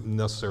doesn't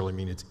necessarily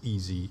mean it's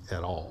easy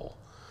at all.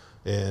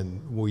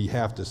 And we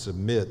have to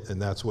submit,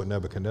 and that's what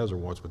Nebuchadnezzar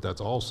wants, but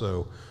that's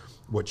also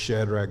what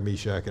Shadrach,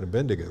 Meshach, and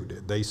Abednego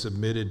did. They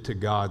submitted to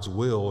God's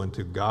will and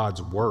to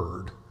God's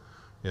word,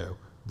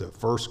 the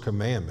first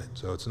commandment.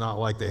 So it's not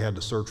like they had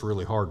to search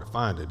really hard to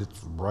find it.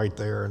 It's right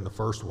there in the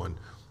first one.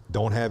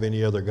 Don't have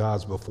any other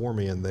gods before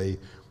me. And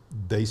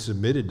they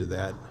submitted to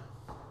that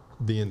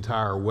the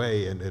entire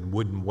way and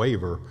wouldn't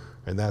waver.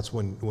 And that's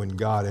when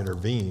God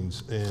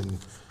intervenes. And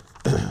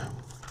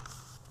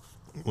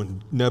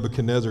when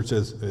Nebuchadnezzar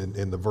says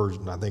in the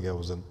version, I think I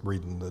was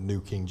reading the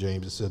New King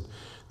James, it said,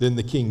 then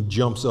the king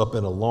jumps up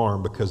in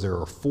alarm because there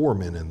are 4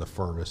 men in the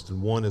furnace,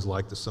 and one is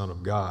like the Son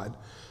of God.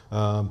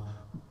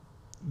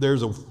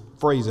 There's a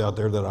phrase out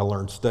there that I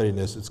learned studying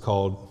this. It's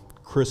called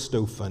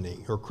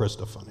Christophany or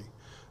Christophany.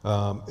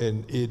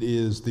 And it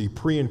is the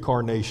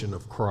pre-incarnation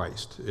of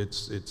Christ.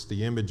 It's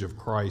the image of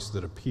Christ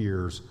that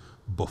appears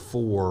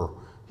before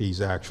he's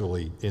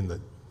actually in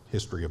the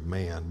history of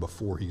man,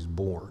 before he's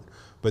born.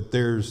 But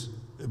there's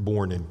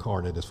born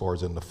incarnate as far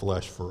as in the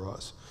flesh for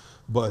us.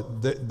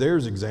 But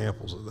there's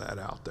examples of that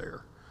out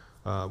there.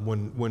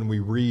 When we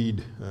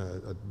read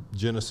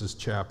Genesis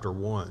chapter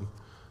 1,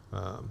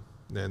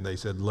 and they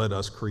said, let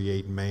us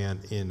create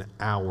man in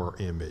our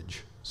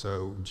image.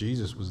 So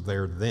Jesus was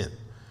there then.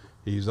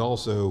 He's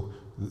also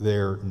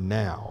there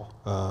now.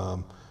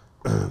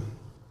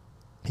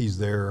 He's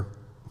there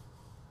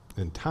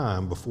in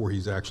time before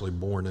he's actually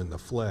born in the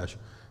flesh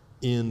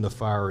in the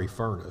fiery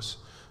furnace.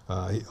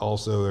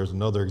 Also, there's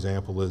another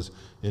example is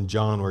in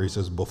John where he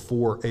says,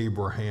 before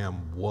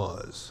Abraham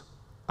was,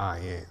 I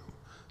am.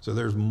 So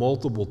there's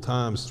multiple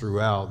times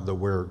throughout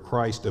where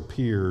Christ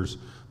appears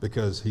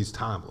because he's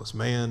timeless.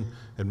 Man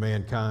and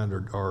mankind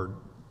are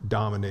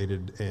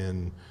dominated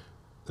and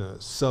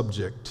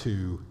subject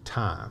to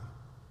time.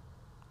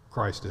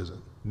 Christ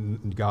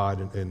isn't.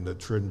 God and the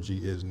Trinity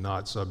is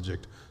not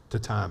subject to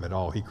time at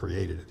all. He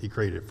created it. He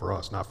created it for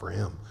us, not for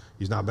him.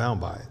 He's not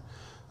bound by it.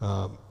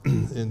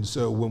 And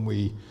so when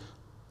we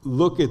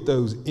look at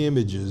those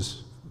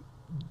images,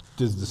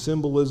 does the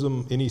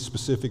symbolism, any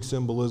specific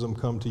symbolism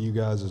come to you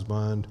guys'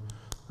 mind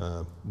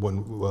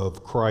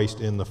of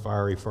Christ in the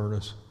fiery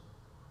furnace,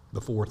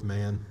 the fourth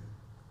man?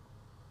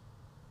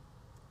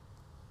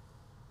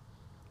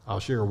 I'll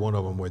share one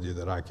of them with you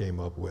that I came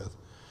up with.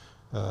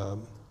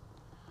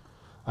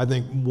 I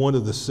think one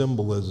of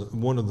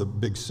the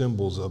big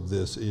symbols of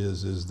this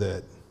is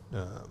that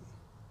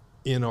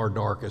in our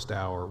darkest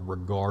hour,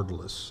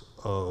 regardless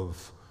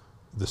of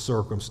the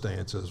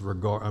circumstances,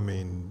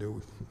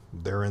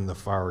 they're in the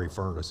fiery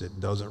furnace. It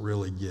doesn't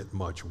really get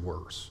much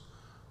worse.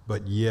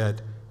 But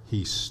yet,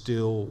 he's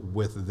still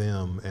with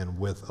them and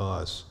with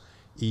us,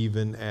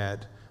 even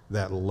at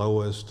that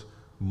lowest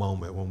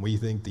moment. When we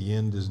think the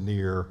end is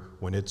near,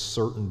 when it's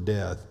certain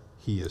death,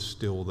 he is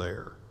still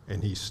there.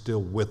 And he's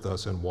still with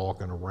us and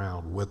walking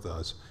around with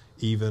us,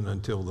 even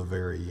until the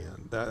very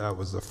end. That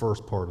was the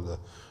first part of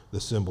the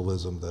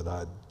symbolism that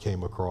I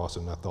came across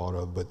and I thought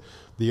of. But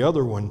the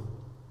other one,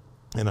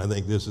 and I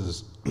think this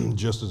is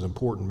just as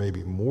important,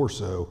 maybe more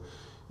so,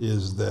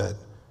 is that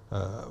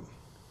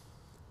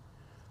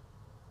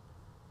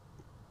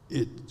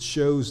it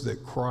shows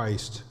that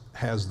Christ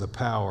has the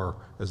power,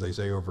 as they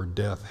say, over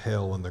death,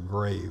 hell, and the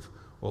grave.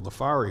 Well, the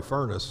fiery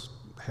furnace,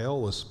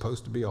 hell is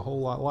supposed to be a whole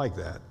lot like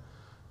that.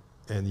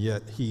 And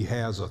yet he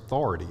has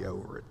authority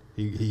over it.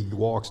 He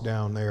walks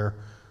down there,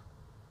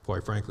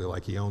 quite frankly,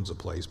 like he owns the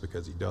place,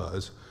 because he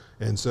does.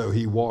 And so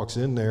he walks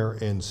in there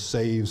and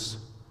saves.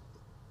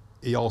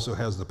 He also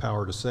has the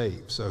power to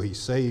save. So he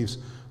saves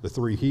the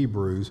 3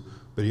 Hebrews,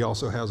 but he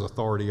also has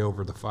authority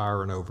over the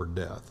fire and over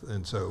death.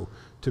 And so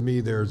to me,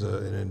 there's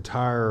an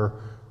entire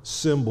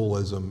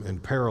symbolism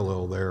and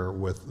parallel there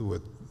with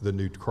the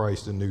new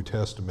Christ and New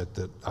Testament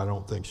that I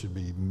don't think should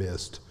be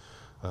missed.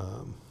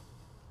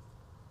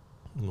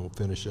 And we'll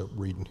finish up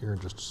reading here in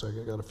just a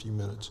second. I got a few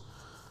minutes.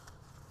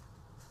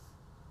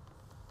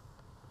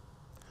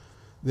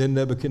 Then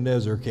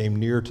Nebuchadnezzar came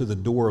near to the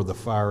door of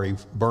the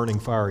burning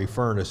fiery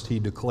furnace. He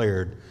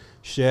declared,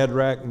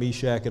 Shadrach,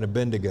 Meshach, and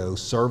Abednego,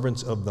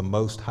 servants of the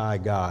Most High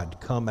God,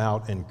 come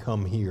out and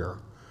come here.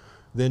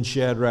 Then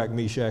Shadrach,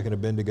 Meshach, and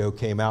Abednego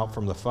came out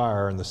from the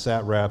fire, and the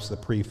satraps, the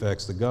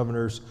prefects, the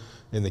governors,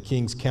 and the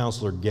king's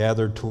counselor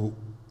gathered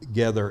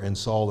together and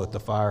saw that the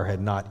fire had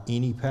not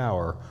any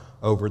power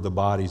over the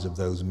bodies of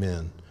those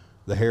men.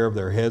 The hair of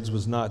their heads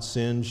was not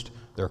singed,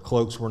 their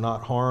cloaks were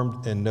not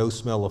harmed, and no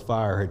smell of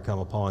fire had come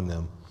upon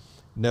them.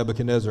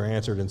 Nebuchadnezzar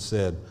answered and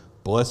said,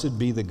 Blessed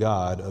be the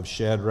God of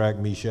Shadrach,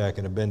 Meshach,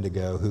 and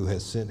Abednego, who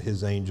has sent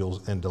his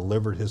angels and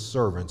delivered his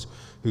servants,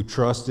 who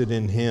trusted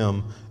in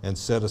him and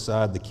set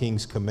aside the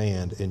king's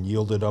command and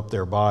yielded up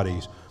their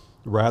bodies,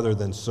 rather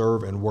than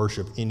serve and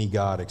worship any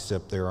god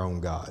except their own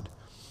God.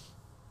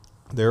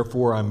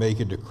 Therefore I make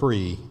a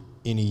decree,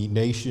 any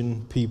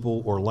nation,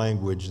 people, or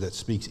language that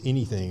speaks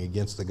anything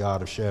against the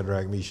God of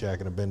Shadrach, Meshach,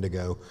 and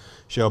Abednego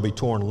shall be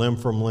torn limb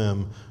from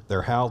limb,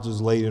 their houses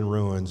laid in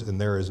ruins,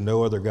 and there is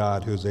no other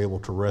God who is able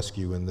to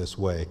rescue in this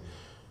way.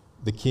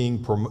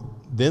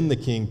 Then the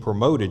king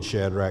promoted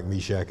Shadrach,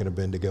 Meshach, and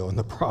Abednego in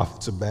the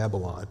province of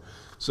Babylon.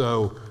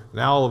 So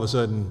now all of a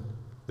sudden,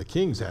 the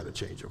king's had a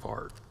change of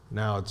heart.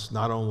 Now it's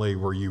not only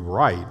were you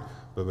right,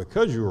 but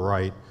because you were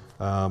right,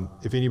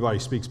 if anybody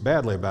speaks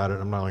badly about it,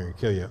 I'm not only going to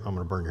kill you, I'm going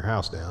to burn your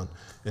house down.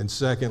 And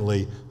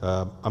secondly,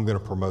 I'm going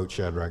to promote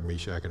Shadrach,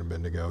 Meshach, and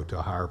Abednego to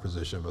a higher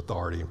position of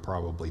authority and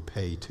probably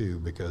pay too,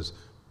 because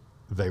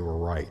they were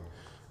right.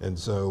 And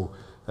so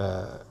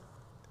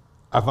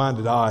I find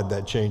it odd,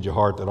 that change of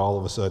heart, that all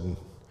of a sudden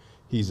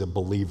he's a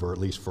believer, at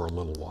least for a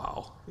little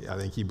while. I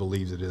think he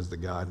believes it is the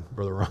God.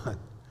 Brother Ron.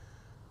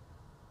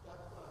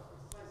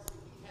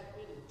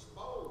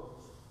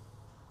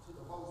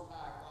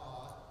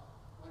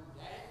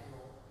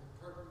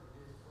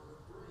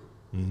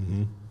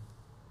 Mm-hmm.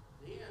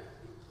 Then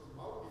he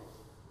promoted,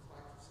 just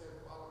like you said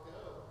a while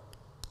ago.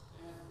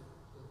 And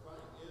the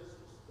thing is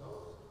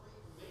those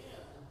 3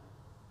 men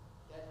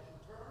that he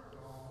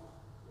turned on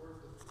were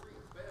the 3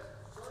 best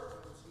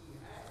servants he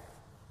had.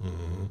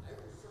 Mm-hmm. They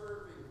were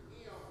serving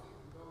him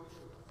even though he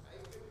was a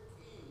pagan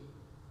king.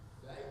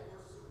 They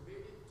were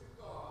submitted to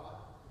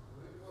God,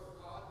 doing what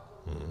God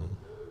told them to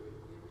do,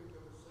 and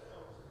giving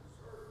themselves in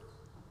service.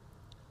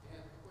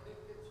 And when it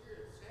gets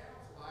here, it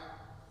sounds like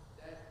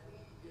that he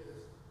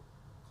is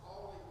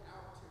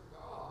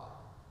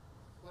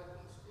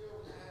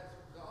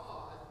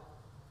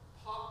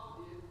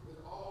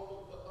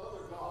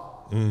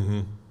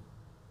Mm-hmm.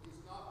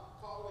 He's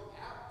not calling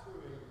out to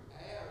him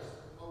as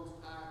the Most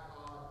High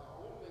God, the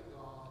only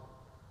God.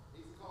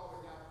 He's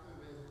calling out to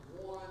him as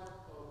one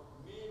of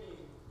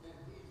many, and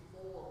he's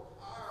more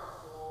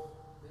powerful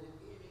than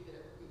any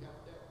that we have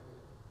dealt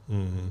with.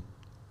 Mm-hmm.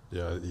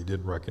 Yeah, he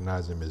didn't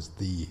recognize him as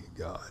the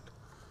God.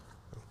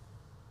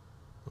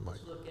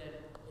 Let's look at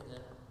it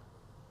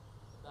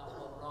about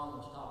what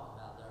Ron was talking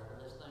about there, but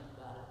let's think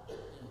about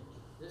it in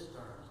this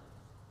terms.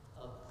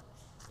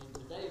 In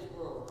today's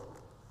world,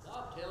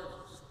 God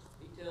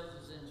He tells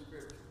us in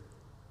Scripture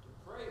to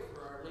pray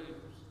for our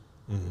leaders.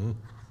 Mm-hmm.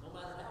 No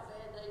matter how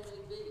bad they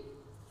may be,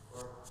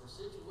 or the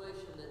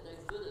situation that they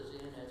put us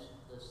in as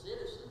the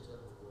citizens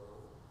of the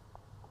world,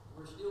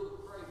 we're still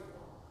to pray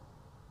for them.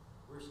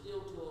 We're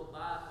still to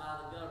abide by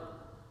the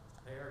government,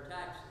 pay our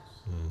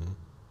taxes. Mm-hmm.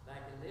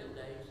 Back in them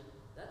days,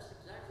 that's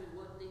exactly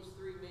what these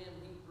three men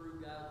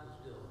Hebrew guys was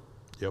doing.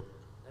 Yep.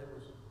 They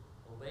was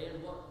obeying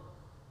what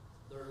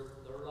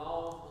their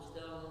law was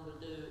telling them to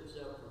do,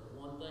 except for the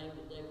one thing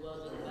that they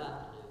wasn't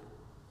about to do,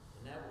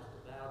 and that was to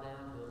bow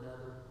down to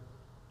another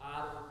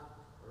idol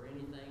or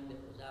anything that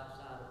was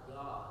outside of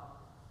God.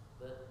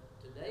 But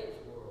today's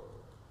world,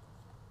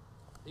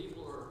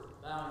 people are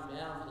bowing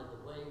down to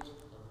the ways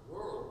of the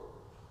world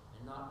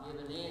and not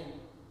giving in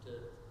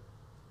to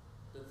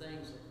the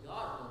things that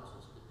God wants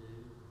us to do.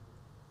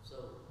 So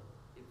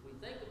if we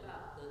think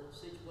about the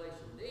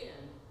situation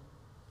then,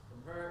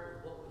 compare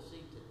it with what we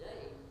see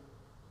today,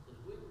 because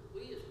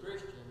we as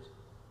Christians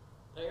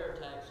pay our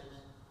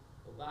taxes,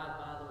 abide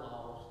by the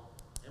laws,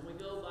 and we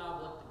go by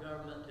what the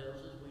government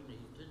tells us we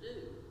need to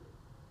do.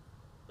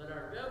 But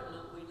our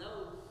government, we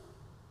know,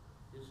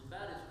 is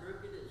about as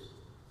crooked as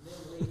them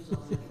leaves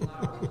on them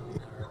flowers.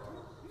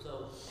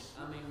 So,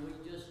 I mean,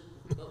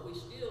 but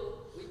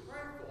we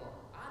pray for them.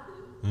 I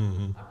do.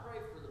 Mm-hmm. I pray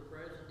for the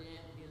president,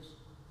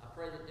 I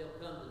pray that they'll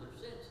come to their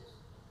senses,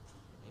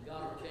 and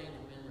God will change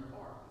them in their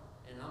heart.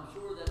 And I'm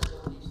sure that's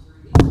what these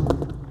three Hebrews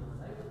were doing.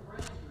 They were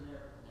praying for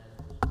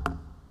Nebuchadnezzar,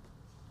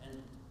 and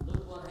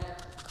look what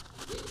happened.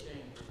 He did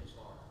change in his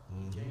heart.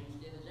 He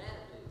changed in his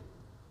attitude.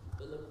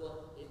 But look what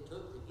it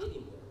took to get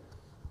him there.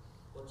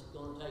 What's it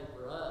going to take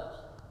for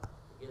us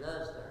to get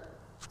us there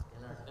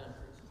in our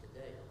countries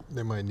today?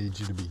 They might need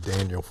you to be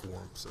Daniel for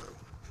them, so.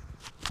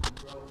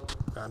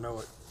 I know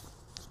it.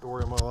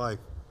 Story of my life.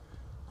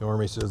 The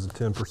Army says the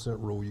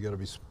 10% rule, you got to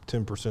be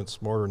 10%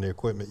 smarter than the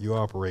equipment you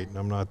operate, and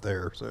I'm not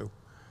there, so.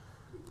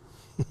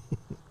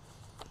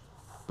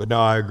 But no,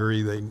 I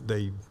agree.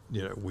 They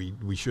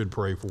we should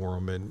pray for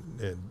them,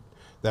 and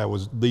that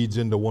leads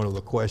into one of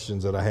the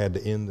questions that I had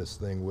to end this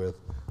thing with,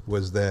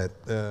 was that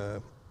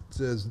it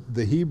says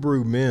the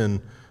Hebrew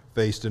men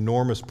faced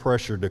enormous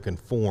pressure to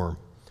conform.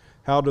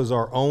 How does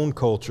our own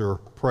culture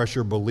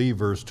pressure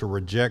believers to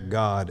reject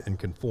God and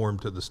conform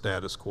to the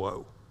status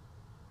quo?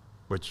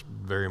 Which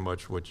very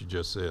much what you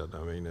just said. I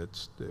mean,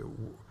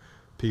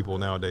 people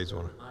nowadays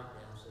want to.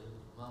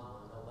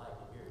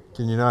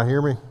 Can you not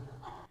hear me?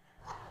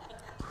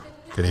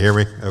 Can you hear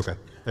me? Okay,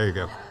 there you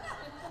go.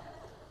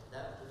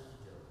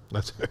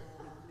 That's it.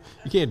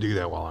 You can't do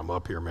that while I'm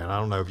up here, man. I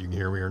don't know if you can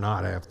hear me or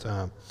not half the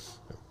time.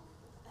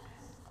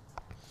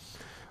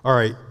 All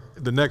right,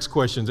 the next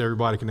questions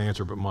everybody can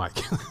answer but Mike.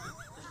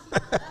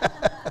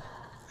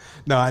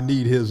 No, I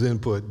need his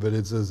input, but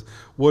it says,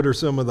 what are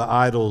some of the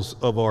idols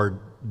of our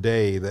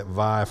day that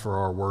vie for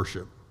our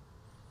worship?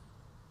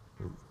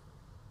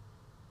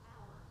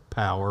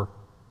 Power.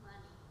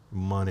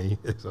 Money.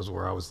 That's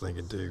where I was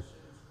thinking too.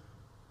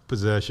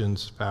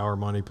 Possessions, power,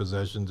 money,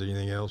 possessions,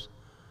 anything else?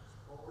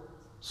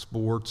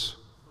 Sports.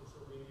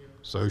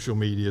 Social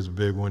media is a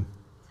big one.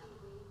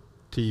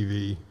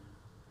 TV.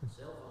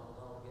 Cell phones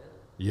altogether.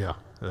 Yeah,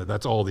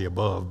 that's all the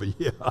above, but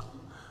yeah.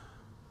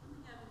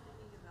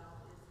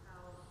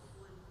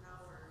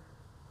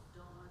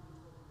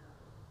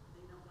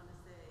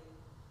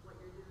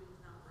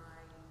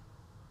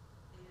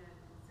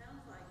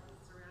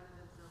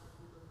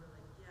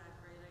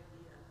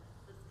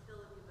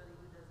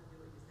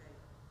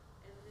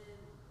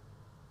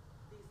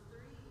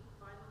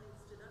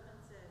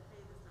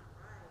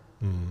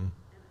 Mm-hmm.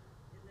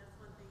 And that's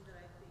one thing that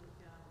I think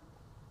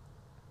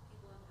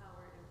people in power,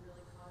 it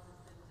really causes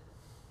them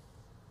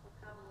to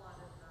have a lot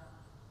of,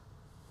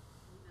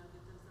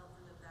 get themselves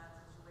into bad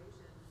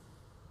situations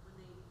when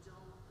they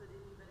don't put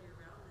anybody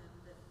around them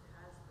that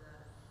has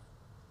the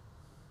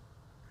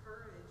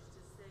courage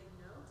to say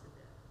no to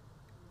them,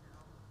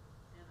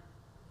 and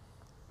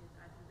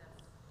I think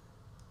that's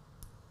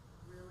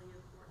really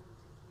important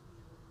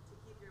to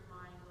keep your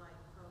mind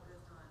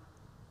focused on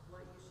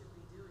what you should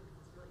be doing.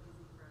 It's really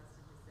easy for us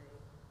to just say,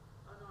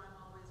 oh no, I'm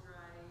always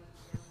right,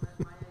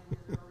 and my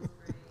ideas are always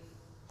great.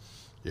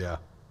 Yeah,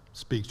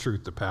 speak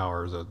truth to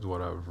power is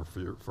what I've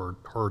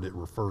heard it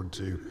referred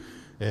to,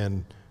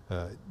 and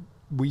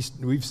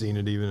we've seen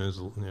it even as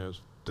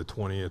the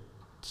 20th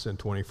and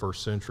 21st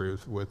century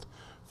with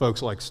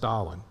folks like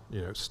Stalin.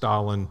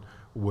 Stalin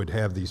would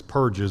have these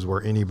purges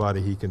where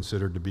anybody he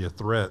considered to be a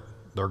threat,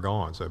 they're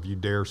gone. So if you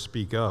dare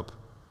speak up,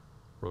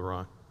 Brother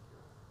Ron.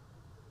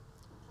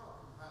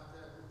 Talking about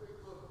that, if we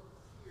look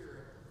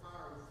here at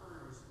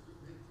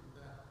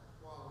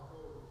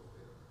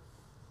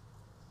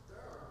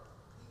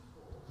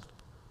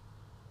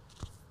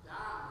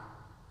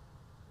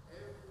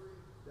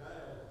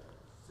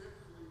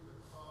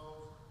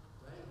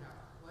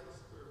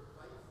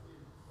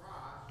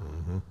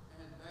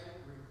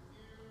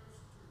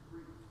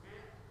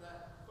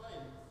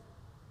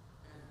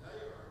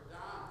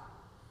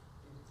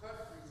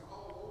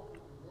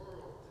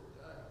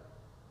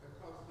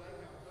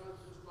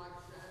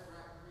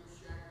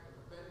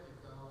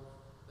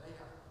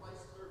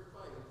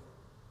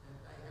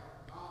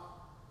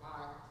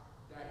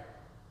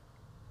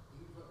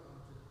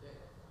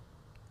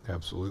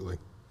Absolutely.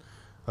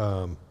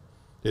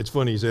 It's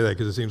funny you say that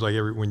because it seems like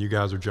when you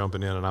guys are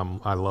jumping in,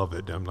 and I love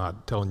it. I'm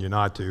not telling you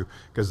not to,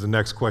 because the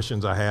next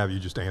questions I have, you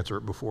just answer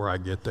it before I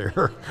get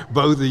there.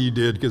 Both of you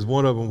did, because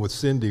one of them with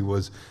Cindy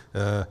was,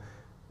 it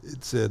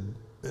said,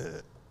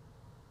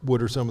 what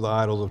are some of the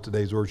idols of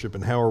today's worship,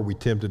 and how are we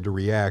tempted to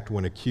react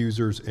when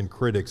accusers and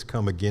critics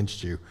come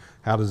against you?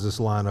 How does this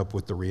line up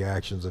with the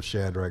reactions of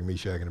Shadrach,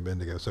 Meshach, and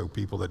Abednego? So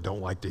people that don't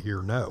like to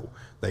hear no,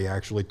 they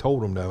actually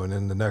told them no. And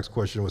then the next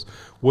question was,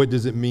 what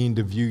does it mean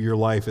to view your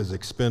life as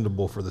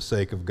expendable for the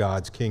sake of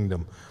God's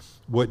kingdom?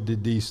 What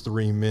did these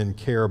three men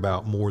care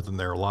about more than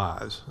their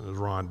lives? As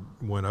Ron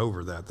went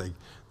over that,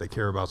 they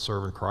care about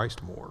serving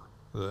Christ more.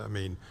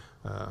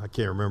 I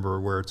can't remember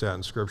where it's at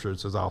in Scripture. It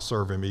says, I'll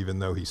serve him even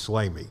though he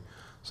slay me.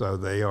 So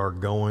they are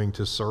going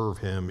to serve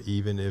him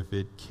even if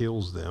it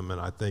kills them.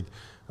 And I think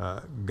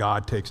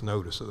God takes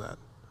notice of that.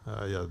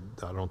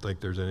 I don't think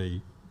there's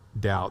any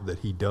doubt that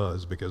he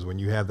does, because when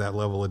you have that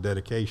level of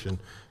dedication,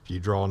 if you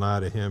draw nigh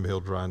to him, he'll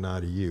draw nigh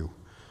to you.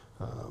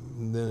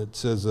 And then it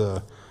says,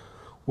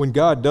 when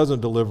God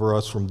doesn't deliver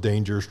us from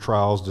dangers,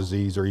 trials,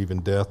 disease, or even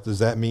death, does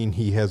that mean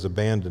he has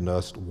abandoned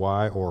us?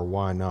 Why or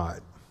why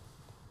not?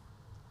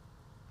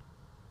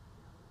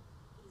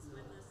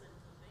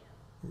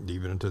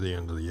 Even unto the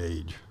end of the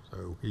age.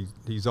 So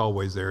he's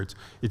always there.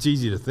 It's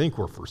easy to think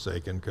we're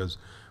forsaken because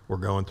we're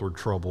going through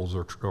troubles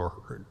or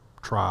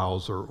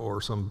trials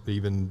or some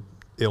even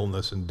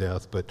illness and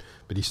death, but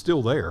he's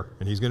still there,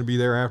 and he's going to be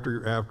there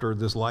after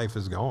this life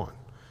is gone.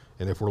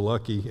 And if we're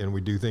lucky and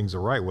we do things the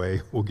right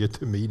way, we'll get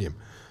to meet him.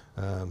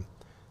 It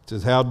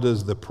says, how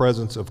does the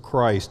presence of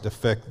Christ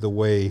affect the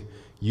way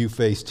you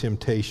face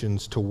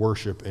temptations to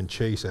worship and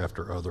chase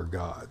after other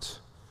gods?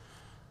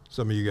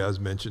 Some of you guys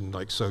mentioned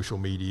like social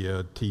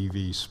media,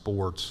 TV,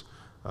 sports.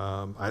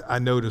 I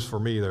notice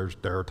for me,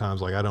 there are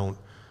times like I don't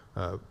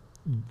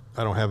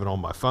have it on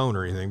my phone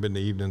or anything, but in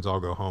the evenings I'll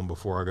go home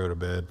before I go to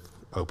bed,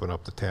 open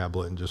up the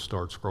tablet and just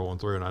start scrolling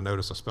through. And I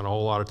notice I spend a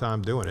whole lot of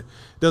time doing it.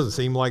 It doesn't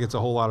seem like it's a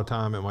whole lot of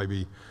time. It might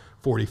be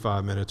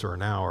 45 minutes or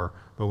an hour.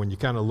 But when you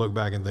kind of look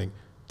back and think,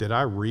 did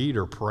I read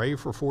or pray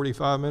for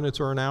 45 minutes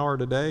or an hour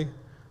today?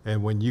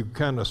 And when you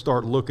kind of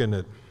start looking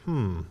at,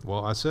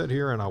 well, I sat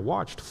here and I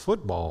watched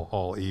football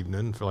all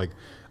evening.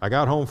 I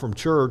got home from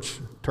church,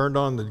 turned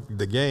on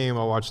the game.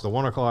 I watched the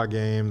 1 o'clock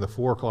game, the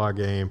 4 o'clock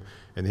game,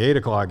 and the 8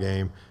 o'clock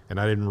game, and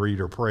I didn't read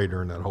or pray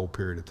during that whole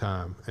period of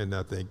time. And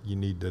I think you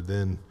need to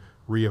then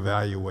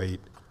reevaluate.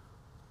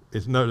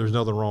 There's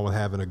nothing wrong with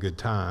having a good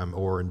time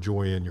or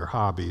enjoying your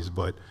hobbies,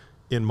 but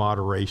in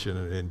moderation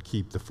and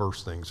keep the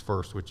first things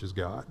first, which is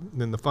God. And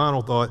then the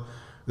final thought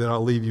that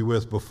I'll leave you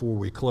with before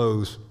we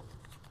close,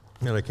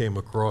 and I came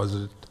across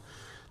it,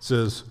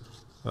 says,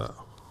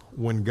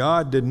 when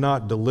God did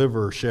not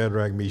deliver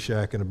Shadrach,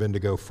 Meshach, and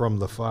Abednego from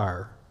the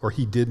fire, or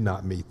he did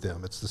not meet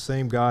them, it's the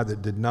same God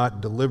that did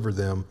not deliver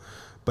them,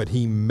 but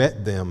he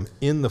met them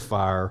in the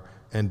fire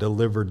and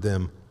delivered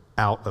them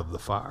out of the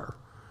fire.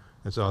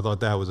 And so I thought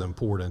that was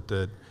important,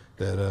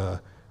 that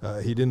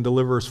he didn't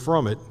deliver us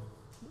from it,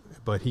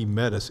 but he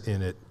met us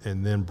in it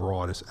and then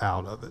brought us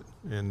out of it.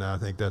 And I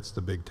think that's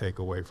the big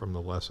takeaway from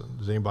the lesson.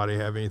 Does anybody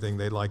have anything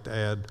they'd like to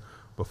add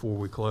before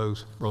we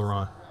close? Brother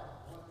Ron.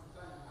 One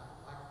thing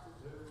I'd like to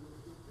do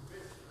with your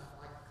permission,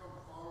 I'd like to come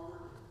forward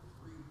and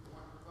read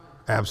one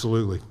thing.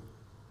 Absolutely.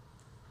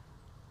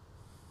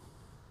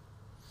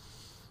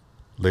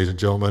 Ladies and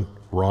gentlemen,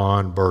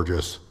 Ron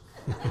Burgess.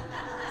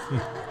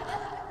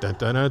 Dun,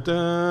 dun, dun,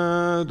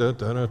 dun, dun,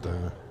 dun, dun,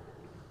 dun.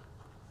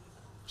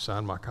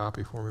 Sign my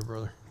copy for me,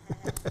 brother.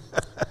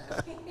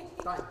 Thank you,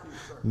 sir.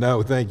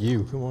 No, thank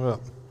you. Come on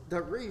up.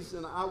 The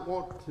reason I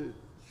want to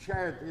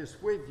share this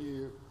with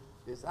you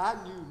is I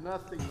knew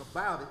nothing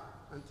about it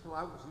until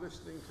I was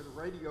listening to the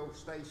radio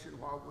station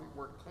while we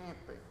were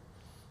camping.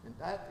 And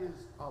that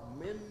is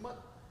Amendment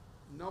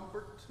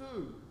number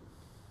 2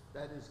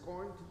 that is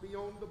going to be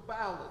on the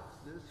ballots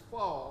this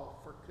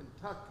fall for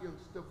Kentuckians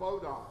to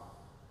vote on.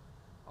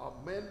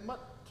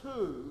 Amendment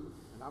 2,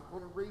 and I'm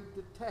going to read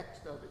the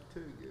text of it to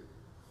you,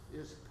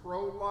 is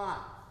pro-life.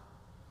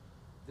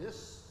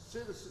 This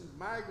Citizens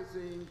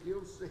magazine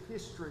gives the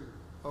history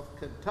of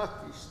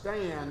Kentucky's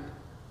stand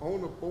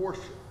on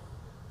abortion.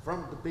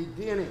 From the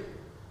beginning,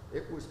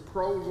 it was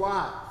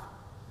pro-life.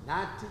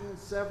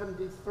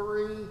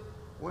 1973,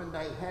 when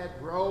they had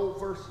Roe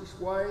versus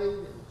Wade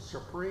and the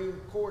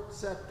Supreme Court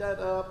set that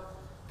up,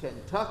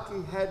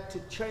 Kentucky had to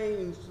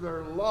change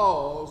their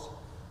laws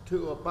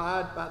to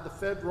abide by the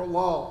federal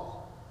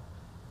laws.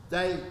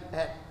 They,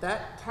 at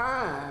that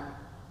time,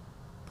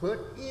 put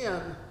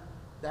in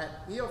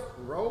that if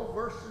Roe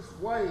versus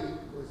Wade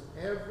was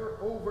ever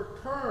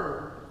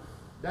overturned,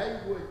 they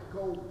would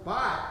go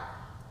back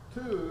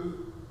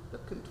to the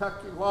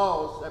Kentucky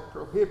laws that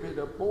prohibit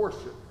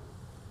abortion.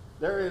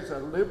 There is a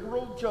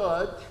liberal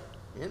judge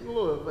in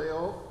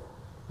Louisville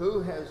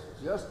who has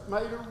just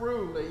made a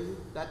ruling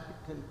that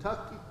the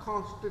Kentucky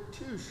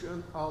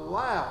Constitution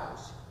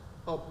allows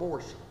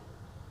abortion.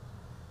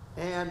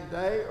 And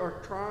they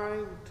are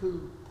trying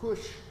to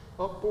push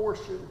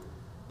abortion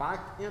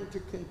back into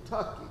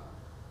Kentucky.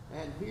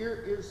 And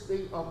here is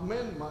the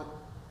amendment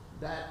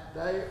that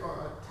they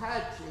are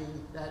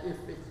attaching, that if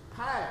it's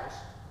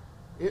passed,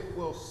 it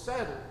will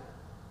settle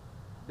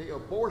the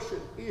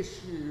abortion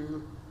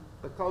issue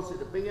because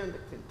it'll be in the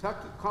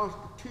Kentucky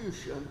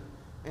Constitution,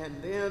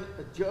 and then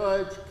a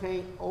judge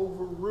can't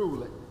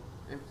overrule it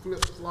and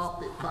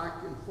flip-flop it back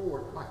and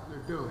forth like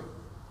they're doing.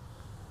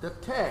 The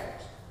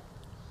text,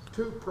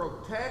 to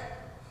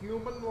protect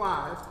human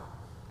life,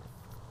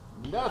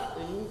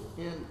 nothing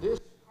in this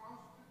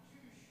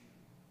Constitution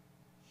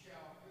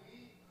shall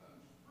be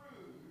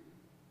construed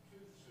to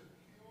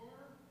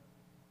secure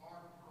or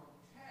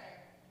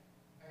protect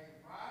a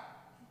right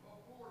to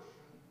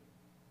abortion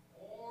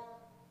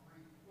or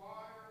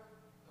require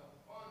the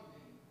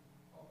funding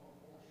of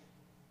abortion.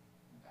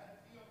 And that's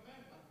the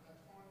amendment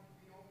that's going to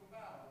be on the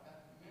ballot.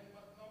 That's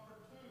amendment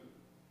number 2.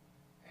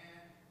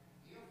 And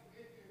if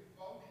it is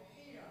voted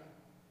in,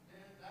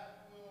 then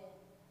that will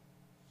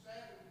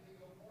settle the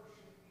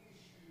abortion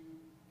issue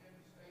in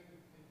the state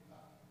of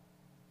Kentucky.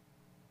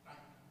 Thank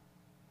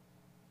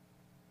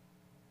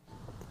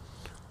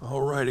you.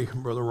 All righty,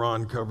 Brother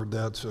Ron covered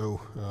that, so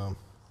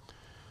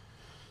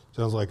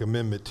sounds like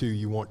Amendment 2,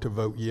 you want to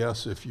vote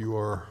yes if you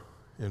are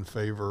in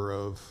favor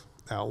of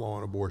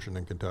outlawing abortion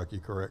in Kentucky,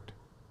 correct?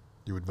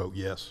 You would vote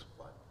yes?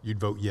 What? You'd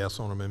vote yes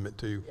on Amendment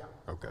 2? Yeah.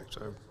 Okay,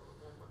 so,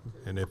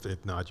 and if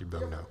not, you'd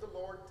vote no. If the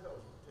Lord tells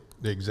you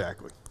to.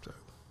 Exactly, so.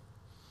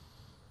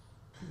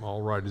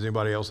 All right, does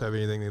anybody else have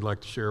anything they'd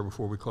like to share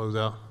before we close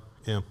out?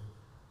 Em?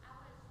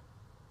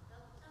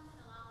 Something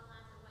along the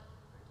lines of what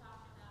you were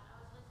talking about.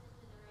 I was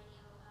listening to the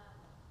radio,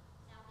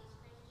 Southeast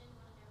Christian,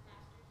 one of their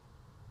pastors,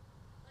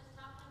 was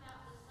talking about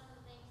some of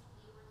the things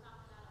you were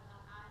talking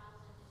about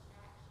idols and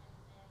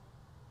distractions, and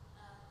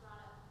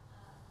brought up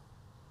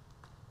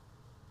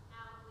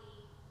how our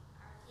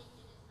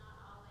attention is not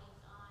always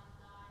on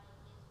God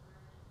and His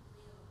Word and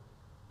will.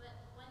 But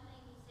one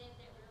thing he said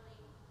that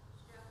really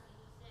struck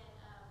me, he said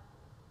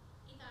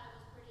he thought it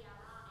was pretty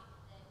ironic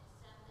that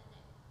something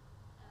that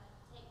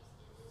is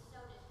so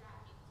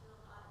distracting to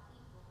a lot of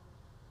people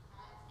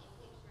has a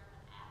picture of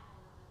an apple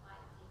with a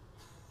bite taken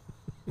out of it.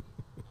 And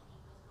he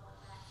was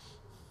going back to,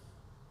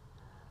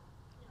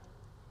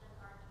 the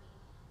Garden of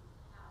Eden and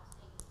how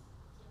Satan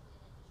tempted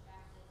and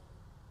distracted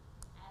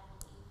Adam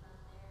and Eve from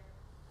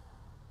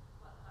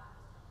what God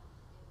was telling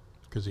them to do.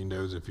 Because he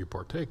knows if you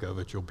partake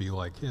of it, you'll be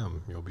like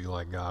him. You'll be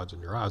like God's,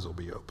 and your eyes will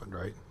be opened,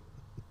 right?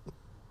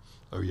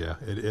 Oh, yeah.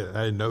 I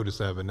didn't notice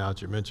that, but now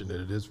that you mentioned it,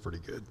 it is pretty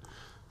good.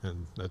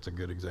 And that's a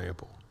good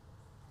example.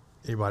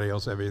 Anybody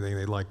else have anything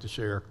they'd like to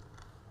share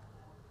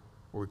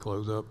before we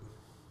close up?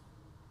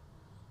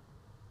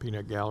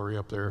 Peanut gallery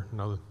up there.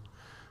 Another.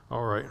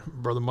 All right.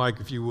 Brother Mike,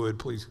 if you would,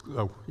 please.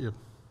 Oh, yeah.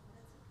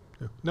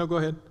 Yeah. No, go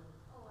ahead.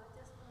 Oh, I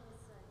just want to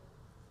say,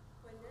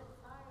 when that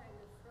fire in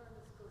the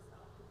furnace goes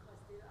out, because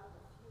there are the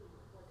few,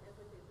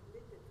 whatever they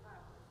lit the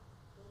fire with,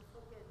 don't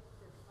forget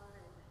the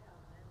fire in hell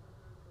never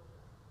will go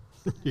out.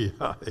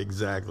 Yeah,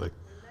 exactly.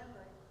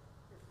 Remember,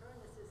 the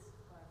furnace is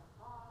by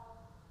far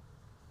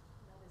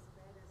not as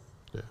bad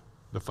as. Yeah.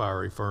 The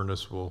fiery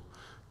furnace will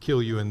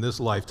kill you in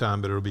this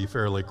lifetime, but it'll be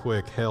fairly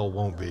quick. Hell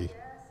won't be. Gas,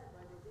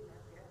 but they didn't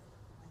have gas.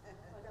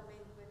 But I mean,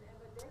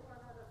 whenever they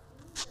run out of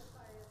fuel, the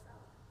fire is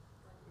out.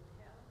 But in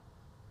hell,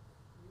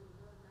 you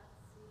will not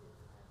see the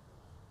fire go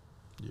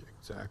out. Yeah,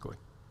 exactly.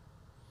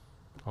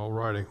 All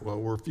righty. Well,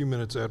 we're a few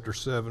minutes after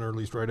 7, or at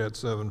least right at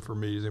 7 for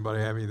me. Does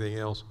anybody have anything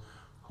else?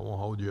 I won't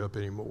hold you up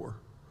anymore.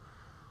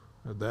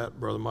 At that,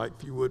 Brother Mike,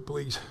 if you would,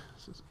 please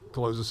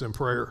close us in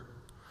prayer.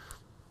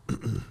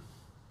 Heavenly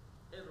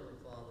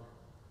Father,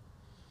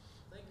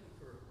 thank you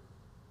for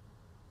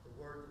the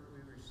word that we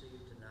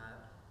received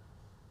tonight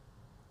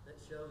that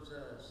shows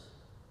us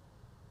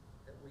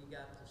that we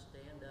got to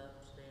stand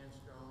up, stand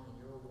strong in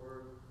your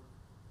word,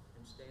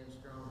 and stand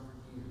strong for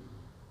you,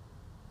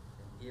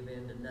 and give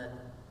in to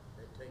nothing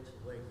that takes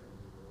away from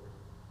you, Lord.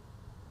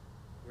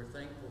 We're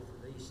thankful for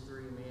these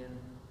 3 men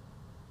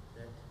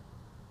that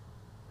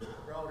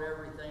brought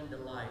everything to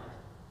light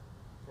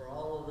for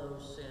all of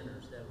those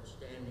sinners that were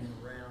standing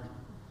around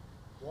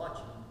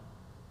watching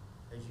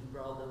as you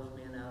brought those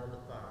men out of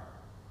the fire.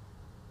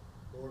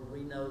 Lord,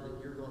 we know that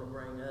you're going to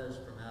bring us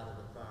from out of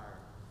the fire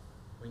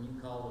when you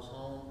call us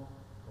home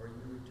or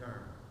you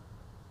return.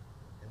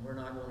 And we're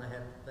not going to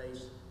have to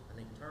face an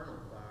eternal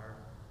fire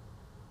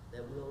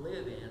that we'll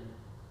live in,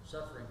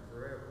 suffering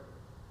forever.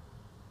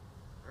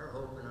 Our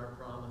hope and our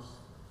promise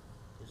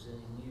is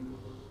in you,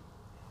 Lord.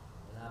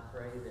 And I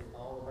pray that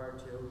all of our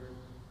children,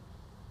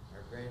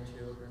 our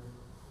grandchildren,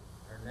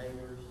 our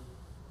neighbors,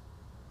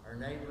 our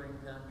neighboring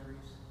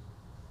countries,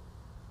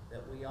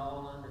 that we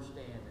all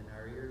understand and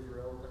our ears are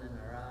open and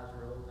our eyes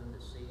are open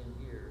to see and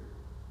hear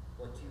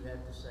what you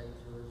have to say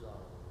to us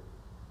all, Lord.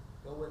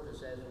 Go with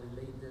us as we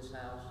leave this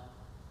house.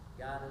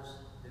 Guide us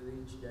through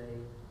each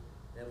day,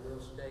 that we'll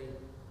stay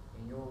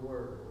in your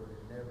word, Lord,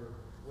 and never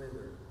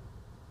wither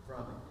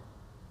from it.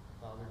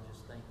 Father,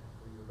 just thank you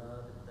for your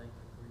love and thank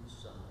you for your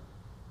Son.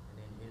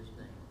 And in his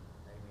name,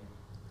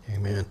 amen.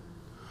 Amen.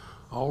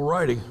 All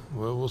righty.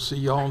 Well, we'll see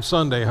you all on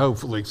Sunday,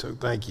 hopefully, so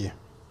thank you.